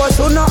work, was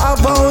who not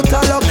about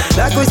a luck.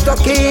 Like we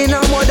stuck in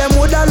and more them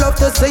woulda love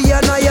to see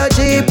you now your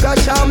Jeep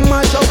crash and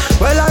mash up.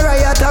 Well a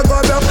riot a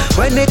go broke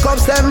when the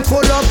cups them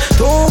full up.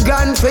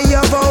 $2,000 for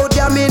your vote,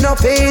 yeah me no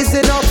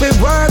easy enough. We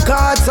work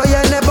hard so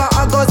you never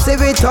a go see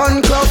we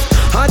turn crop.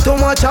 And too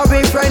much of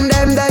we friend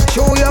them that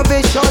show you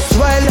vicious.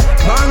 Well,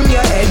 bang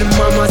your head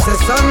mama say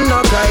son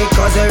no cry,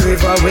 cause the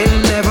river will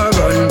never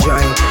run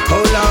dry.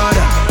 Oh Lord,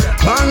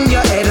 bang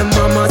your head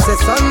mama say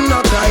son no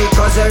cry,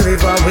 cause the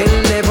river will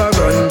never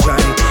run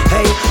dry.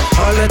 Hey,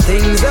 all the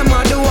things them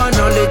a do and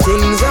all the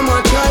things them a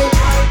try.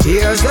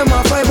 Here's them a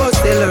fight but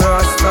still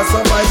Rasta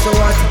survive, so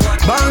what?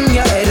 Bang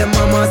your head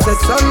mama say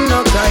son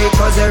no cry,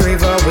 cause the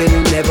river will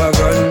never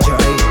run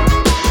dry.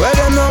 Well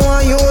them no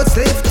want you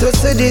sleep to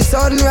see the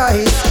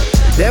sunrise.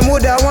 Them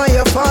woulda want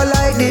you fall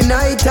like the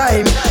night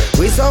time.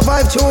 We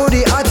survive through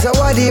the hot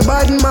hour, the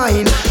bad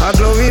mind. A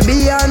glory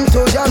be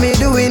unto Jah, me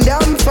doing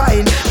damn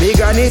fine. Big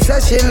Granny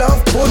says she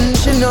love pudding,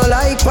 she no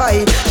like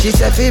pie. She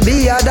say fi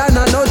be a than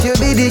a nut, you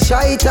be the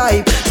shy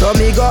type. So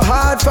me go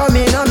hard for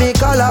me, now me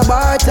call a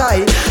bar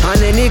tie.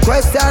 And any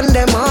question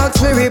them ask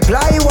me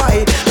reply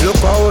why. Look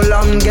how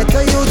long get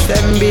a youth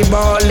them be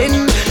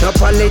ballin'. No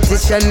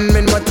politician,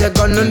 man, what you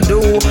gonna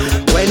do?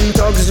 When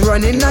thugs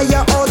running at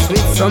your house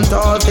with some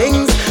tall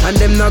things, and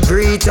them no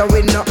greet you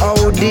with no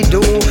howdy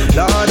do.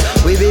 Lord,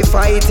 we be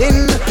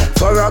fighting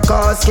for a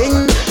cause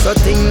king, so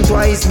think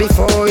twice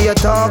before you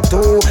talk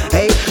to.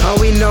 Hey,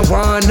 and we no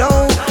want no,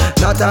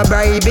 not a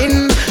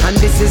bribing, and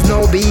this is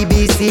no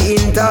BBC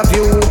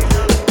interview.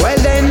 Well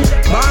then,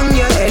 bang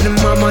your head,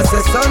 mama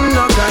say son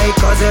no cry,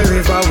 cause the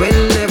river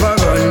will never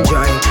run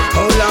dry.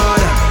 Oh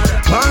Lord,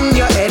 bang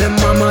your head,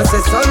 mama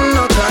say son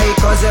no cry,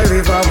 cause the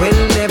river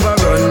will never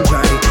run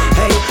dry.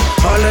 Hey,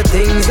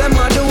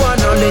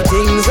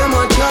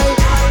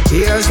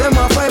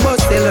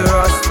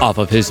 Off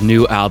of his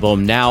new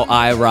album, Now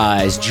I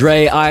Rise,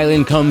 Dre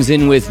Island comes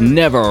in with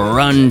Never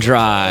Run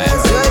Dry.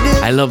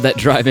 I love that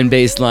drive-in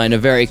bass line, a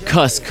very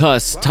cuss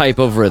type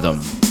of rhythm.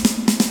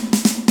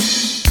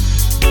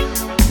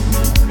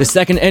 The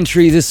second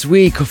entry this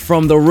week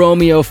from the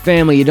Romeo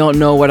family. You don't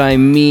know what I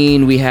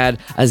mean. We had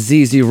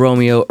Azizi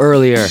Romeo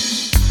earlier,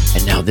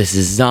 and now this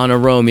is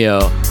Zana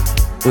Romeo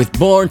with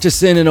Born to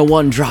Sin in a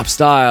one-drop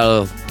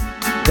style.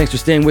 Thanks for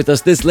staying with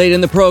us this late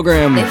in the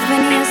program.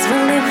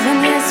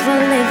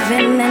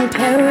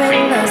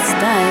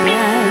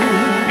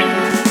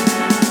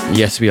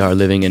 Yes, we are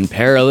living in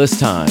perilous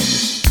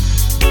times.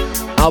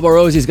 Alba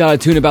Rosie's got a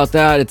tune about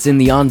that. It's in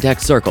the On Deck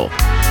Circle.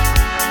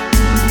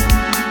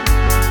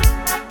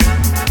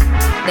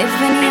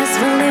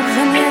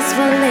 Yes,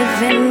 we're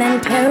living in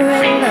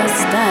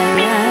perilous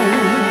times.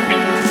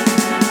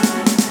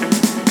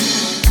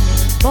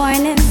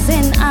 Born in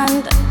sin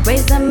and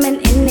raised them in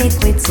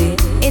iniquity.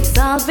 It's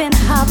all been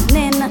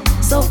happening,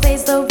 so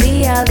face the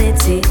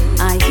reality.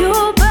 You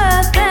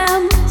birthed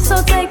them,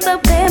 so take the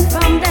blame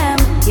from them.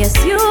 Yes,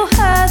 you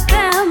hurt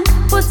them,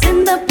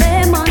 putting the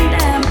blame on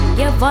them.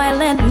 Your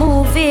violent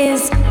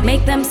movies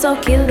make them so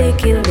killy.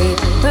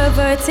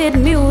 Perverted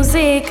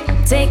music,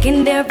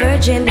 taking their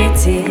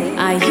virginity.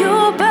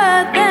 You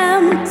birthed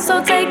them,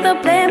 so take the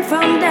blame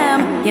from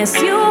them.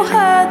 Yes, you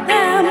hurt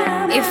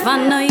them. If I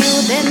know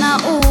you, then I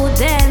who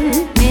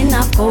then?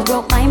 Enough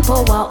corrupt mind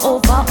power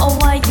over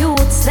our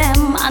youths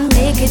them, and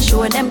make it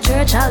sure them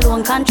church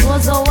alone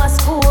controls our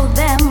school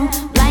them.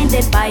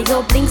 Blinded by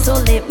your blink, so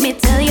let me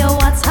tell you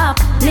what's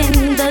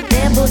happening. The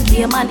devil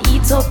came and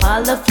eat up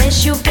all the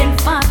flesh you've been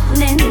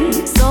fattening.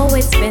 So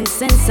it's been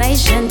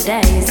sensation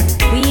days.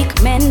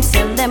 Weak men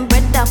tell them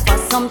brother for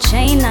some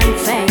chain and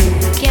fame.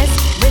 Yes,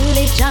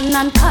 religion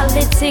and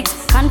politics,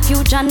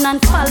 confusion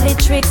and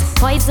politics,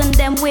 poison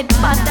them with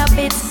bad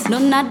habits.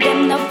 None of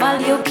them no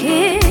value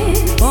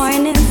kids.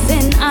 Born in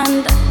sin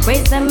and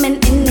raise them in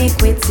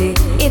iniquity.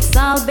 It's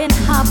all been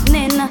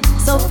happening,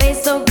 so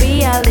face the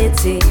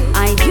reality.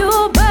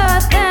 You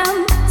birthed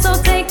them,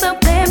 so take the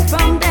blame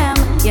from them.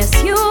 Yes,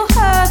 you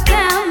hurt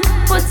them,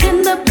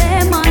 putting the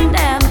blame on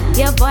them.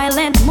 Your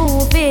violent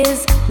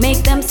movies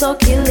make them so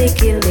killy.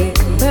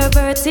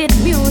 Perverted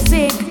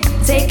music,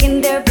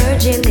 taking their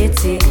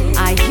virginity.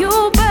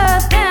 You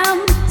birthed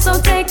them, so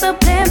take the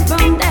blame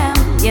from them.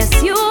 Yes,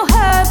 you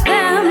hurt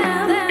them.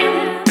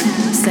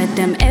 Said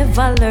them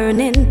ever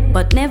learning,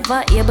 but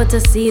never able to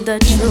see the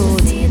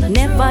truth.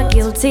 Never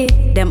guilty,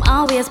 them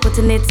always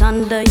putting it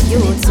on the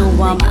youth. So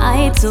am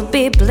I to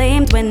be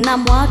blamed when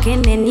I'm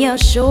walking in your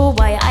shoe?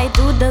 Why I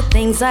do the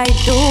things I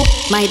do?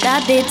 My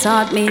daddy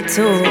taught me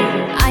to.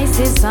 I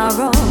see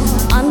sorrow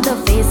on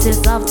the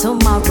faces of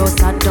tomorrow.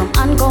 Sodom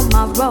and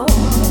Gomorrah,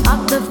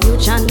 of the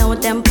future, know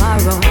them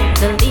borrow.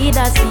 The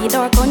leaders lead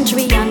our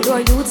country and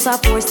our youths are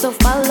forced to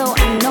follow.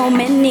 And know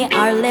many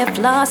are left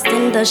lost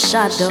in the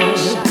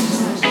shadows.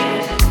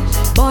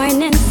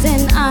 Born in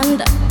sin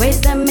and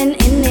raised them in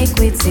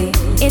iniquity.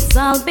 It's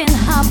all been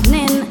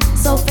happening,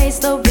 so face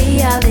the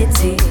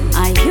reality.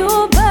 You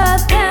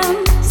birthed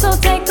them, so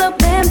take the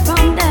blame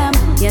from them.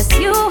 Yes,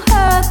 you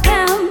hurt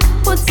them,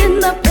 putting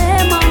the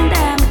blame on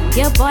them.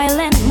 Your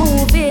violent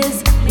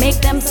movies make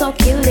them so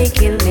killy.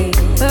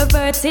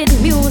 Perverted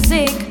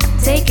music,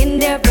 taking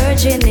their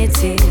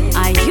virginity.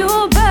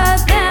 You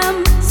birthed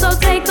them, so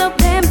take the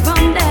blame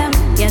from them.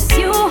 Yes,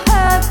 you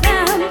hurt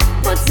them,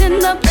 putting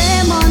the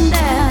blame on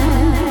them.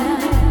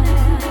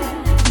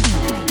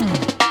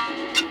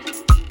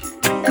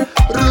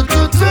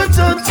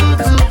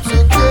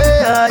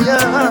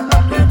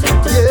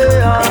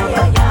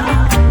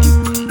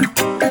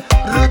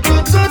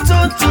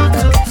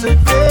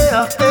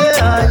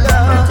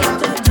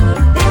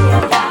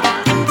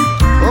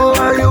 Oh,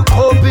 are you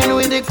coping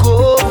with the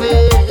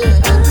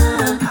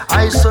COVID?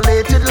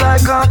 Isolated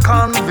like a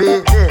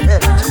convict.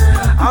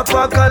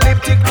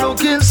 Apocalyptic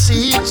looking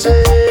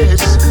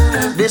seasons.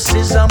 This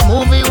is a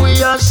movie,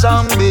 we are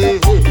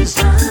zombies.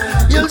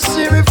 You'll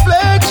see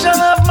reflection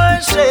of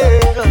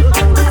myself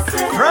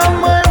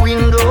from my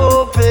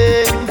window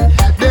pane.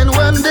 Then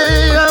one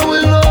day I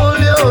will hold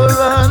your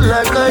hand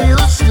like I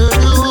used to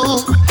do.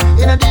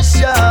 In this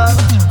year,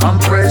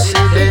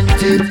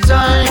 unprecedented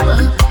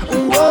time.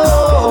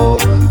 Whoa,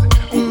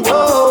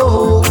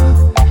 whoa,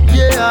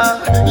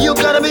 yeah. You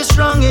gotta be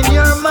strong in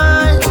your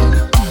mind.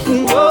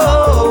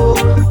 Whoa,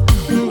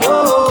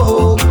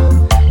 whoa,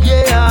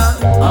 yeah.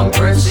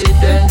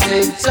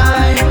 Unprecedented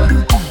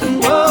time.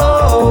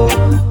 Whoa,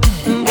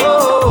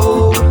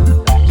 whoa,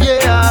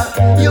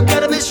 yeah. You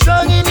gotta be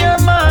strong in your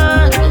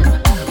mind.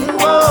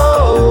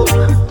 Whoa,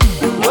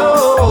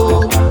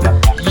 whoa,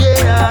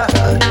 yeah.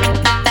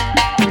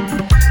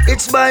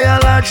 It's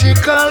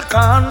biological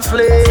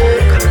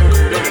conflict,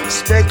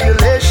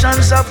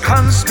 speculations of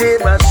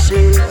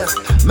conspiracy.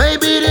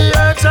 Maybe the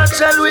earth will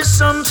tell we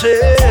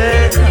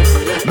something.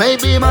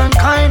 Maybe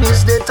mankind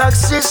is the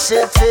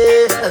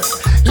toxicity.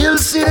 You'll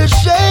see the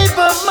shape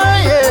of my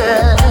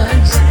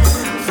hands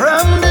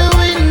from the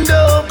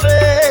window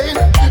pane.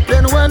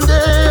 Then one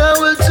day I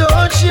will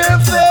touch your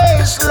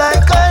face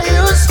like I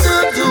used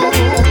to do.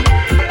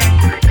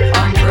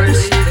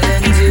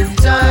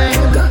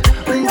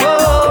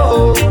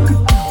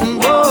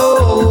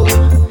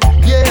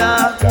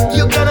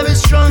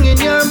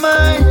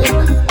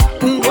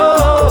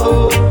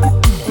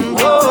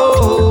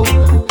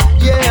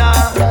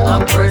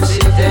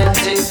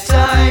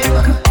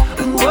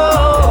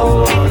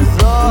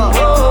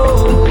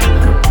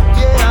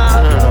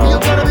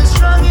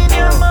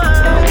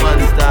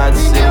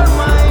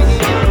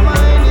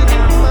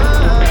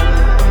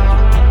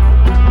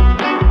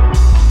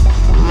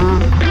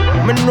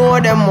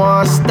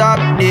 can't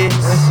stop this.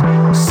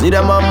 See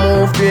them a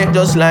move it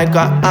just like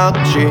a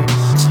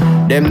actress.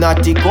 Them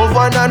naughty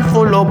covenant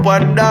full up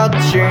a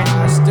doctrine.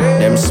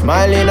 Them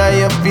smiling at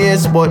your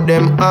face but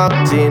them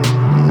acting.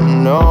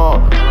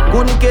 No,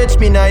 couldn't catch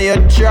me now your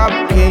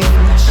trap king.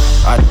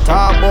 I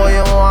thought boy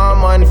you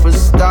want man for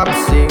stop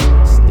sing.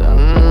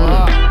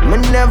 Me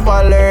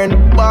never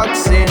learned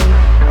boxing.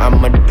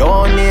 I'm a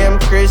don't name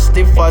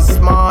Christopher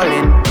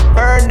Smalling.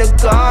 Heard the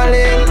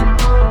calling.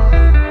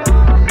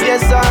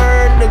 Yes, I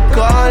heard the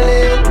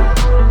calling.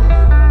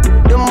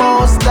 The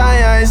most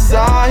I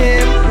saw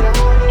him.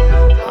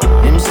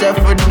 Himself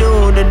would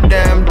do the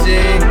damn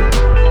thing.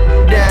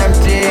 Damn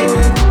thing.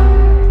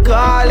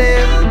 Call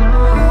him.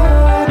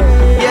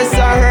 Yes,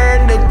 I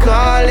heard the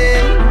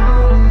calling.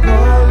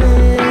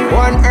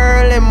 One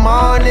early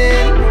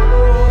morning,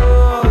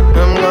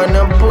 I'm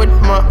gonna put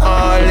my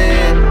all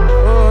in.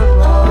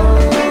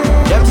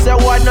 Them say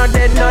what not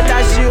dead, not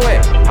dash you away.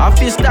 I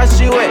feel stash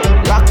you away.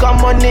 Lock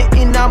of money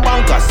in a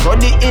banker, so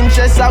the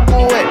interest a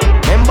go away.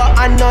 Remember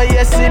I know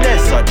yesterday,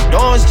 so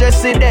don't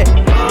stress it there.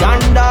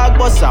 Gun dog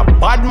bust a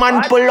bad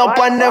man pull up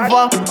and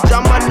never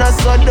jam and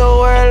so the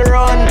world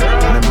run.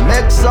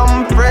 Make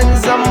some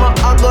friends and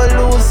I go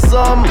lose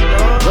some.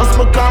 Just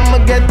because I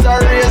get a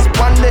raise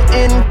on the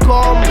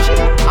income.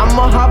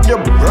 I'ma have the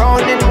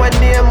browning when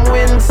them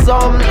win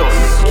some.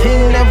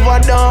 King never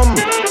dumb.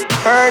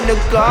 Heard the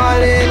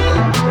calling.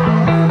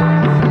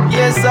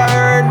 Yes, I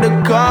heard the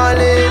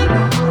calling.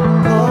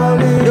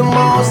 The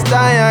most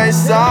I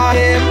saw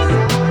him.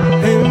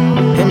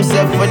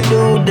 Himself would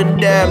do the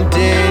damn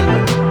thing.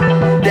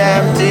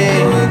 Damn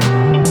thing.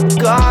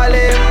 Call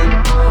him.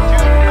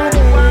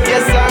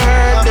 Yes, I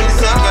heard the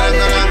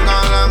calling.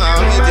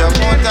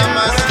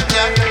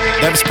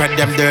 Them spread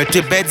them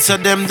dirty beds so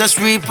them just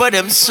reap for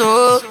them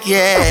so,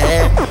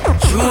 yeah.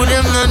 True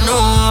them no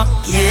know,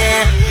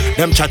 yeah.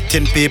 Them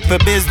chatting paper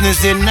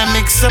business in a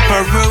mix up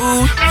a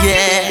road,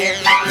 yeah.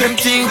 Them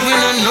think we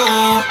don't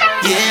know,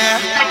 yeah.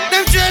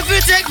 Them try to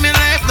take me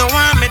life, no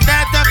want me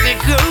that up me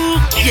cool,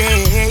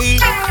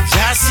 yeah.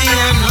 Just see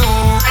I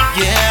know,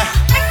 yeah.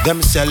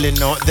 Them selling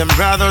out them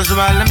brothers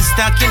while I'm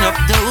stacking up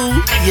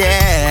dough,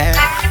 yeah.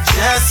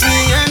 Just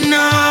see I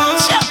know.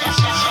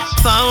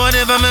 Forward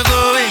ever me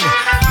going,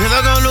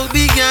 never gonna look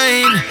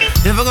behind,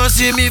 never gonna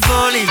see me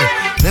falling,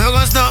 never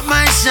gonna stop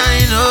my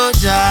shine, oh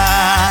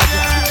God.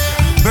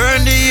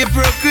 Burn the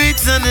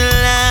hypocrites and the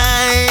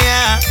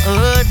liar,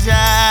 oh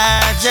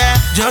Jaja.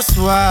 Just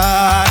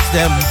watch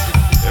them,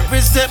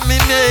 every step me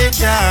make,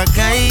 I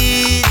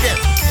guide them.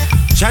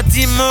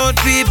 Chatty mouth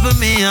people,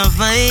 me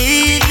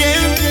avoid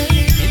them.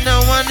 You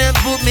don't wanna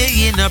put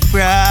me in a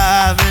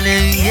problem,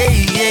 yeah,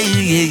 yeah,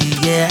 yeah,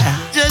 yeah.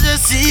 Jaja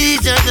see,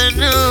 Jaja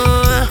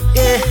know,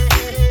 yeah.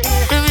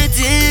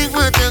 Everything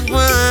what I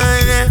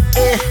want,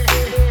 yeah.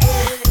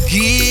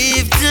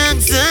 Give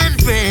thanks and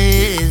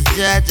praise,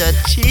 Jaja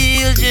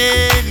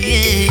children,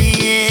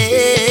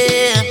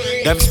 yeah.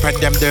 Them spread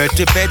them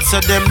dirty beds so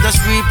them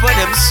just reap for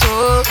them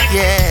so,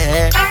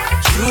 yeah.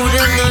 True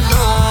them no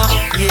know,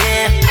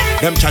 yeah.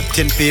 Them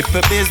chatting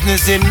paper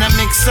business in a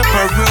mix up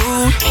a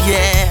road,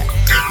 yeah.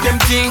 Them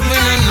think we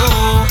no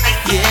know,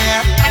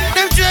 yeah.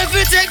 Them try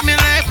to take me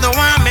life, no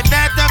want me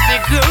that up the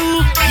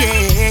crew,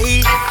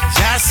 yeah.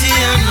 Just see I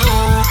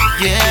know,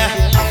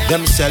 yeah.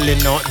 Them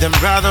selling out them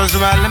brothers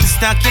while I'm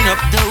stacking up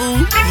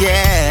dough,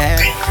 yeah.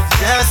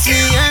 Just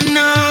see I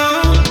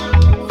know.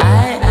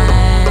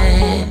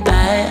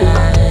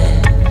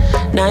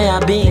 Now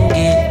you're being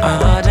get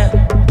harder.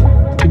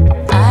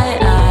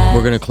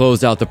 We're going to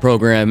close out the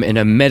program in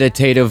a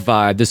meditative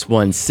vibe. This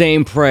one,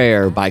 Same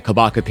Prayer by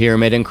Kabaka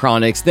Pyramid and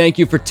Chronix. Thank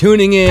you for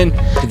tuning in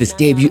to this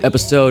debut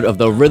episode of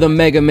the Rhythm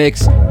Mega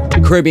Mix,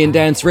 Caribbean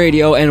Dance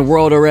Radio, and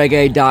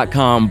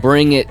WorldOfReggae.com.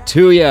 Bring it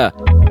to ya,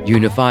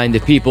 unifying the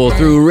people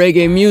through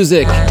reggae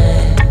music.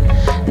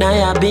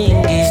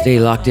 Stay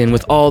locked in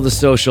with all the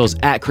socials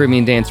at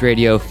Caribbean Dance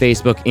Radio,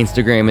 Facebook,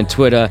 Instagram, and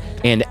Twitter,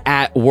 and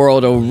at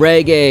World of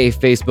Reggae,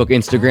 Facebook,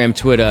 Instagram,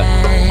 Twitter.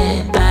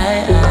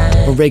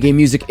 For reggae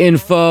music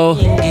info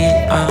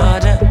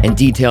and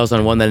details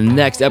on when the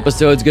next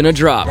episode's gonna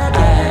drop.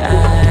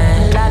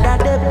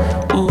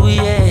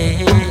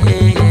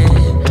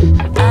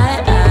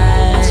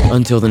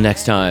 Until the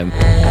next time,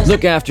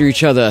 look after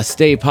each other,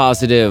 stay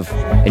positive,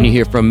 and you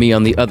hear from me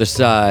on the other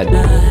side.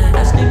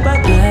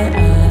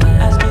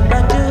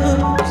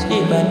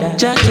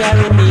 Just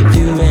carry me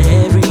through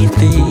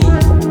everything.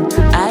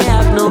 I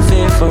have no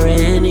fear for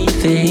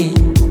anything.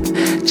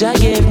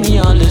 Just give me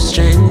all the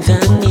strength I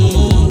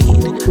need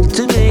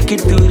to make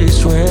it through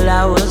this world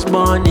I was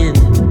born in.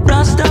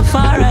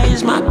 Rastafari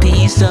is my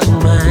peace of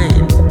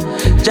mind.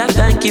 Just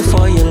thank you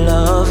for your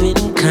love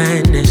and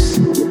kindness,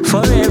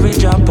 for every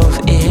drop of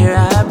air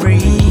I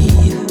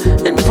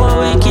breathe, and for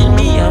waking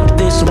me up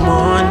this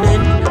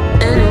morning.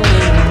 And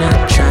when I'm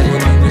not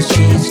trotting in the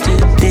streets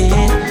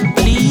today,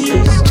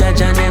 please,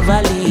 Judge, I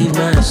never leave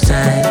my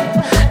side.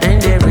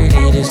 And every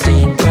day the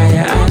same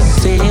prayer I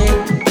say,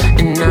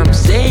 and I'm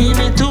saying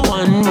it to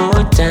one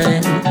more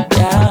time.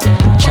 Yeah,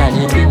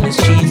 trotting in the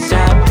streets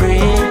I pray,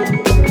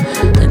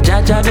 and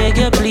Judge, I beg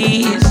you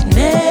please,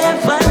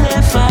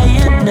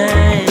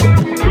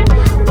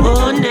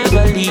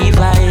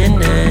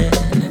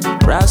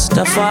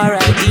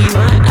 Rastafari in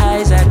my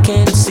eyes, I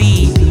can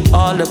see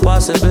all the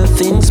possible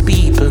things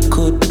people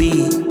could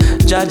be.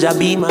 Jaja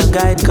be my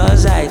guide,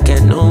 cause I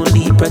can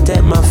only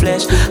protect my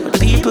flesh. But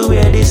people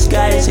wear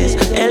disguises,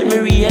 help me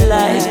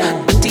realize.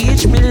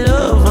 Teach me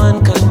love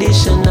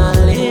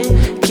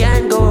unconditionally.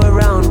 Can't go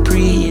around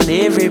preying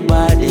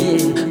everybody.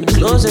 The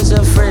closest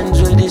of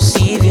friends will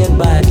deceive you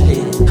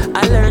badly.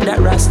 I learned that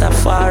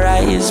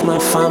Rastafari is my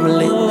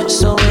family.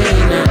 So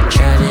when I'm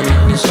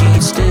traveling in the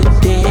streets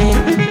today,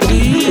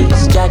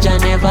 please, Jaja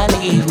never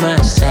leave my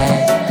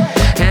side.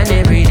 And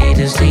every day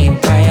the same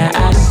prayer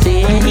I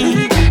say,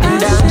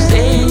 and I'm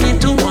saying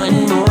it to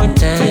one more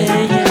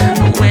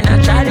time. When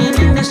I'm traveling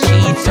in the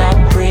streets I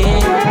pray,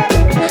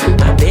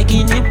 I'm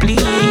begging you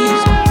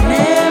please,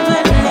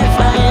 never leave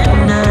I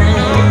and I.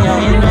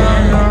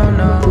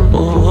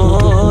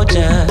 Oh,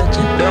 Jaja,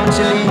 don't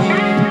you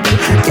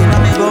leave. Inna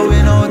me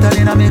going out and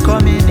inna me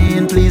coming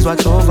in, please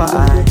watch over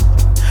I.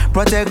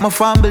 Protect my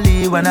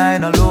family when I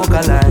no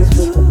localize.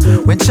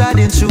 When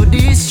chatting through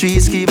these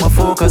streets, keep my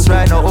focus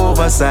right, no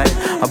oversight.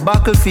 A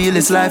battlefield,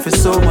 this life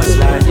is so much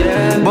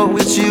light. But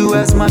with you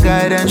as my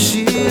guide and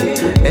shield,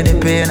 any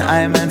pain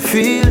I man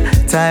feel,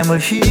 time will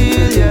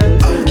heal, yeah.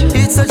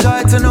 It's a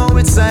joy to know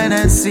it's signed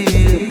and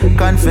sealed.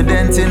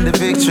 Confident in the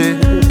victory,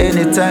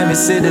 anytime you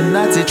say the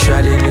naughty.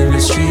 Treading in the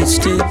streets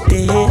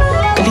today,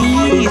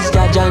 please,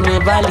 Jaja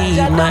never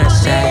leave my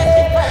side.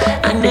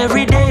 And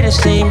every day the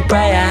same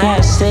prayer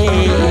I say,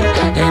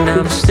 and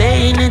I'm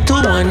saying it to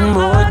one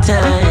more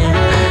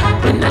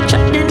time. When I'm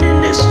treading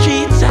in the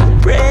streets I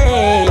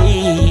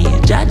pray,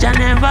 Jaja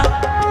never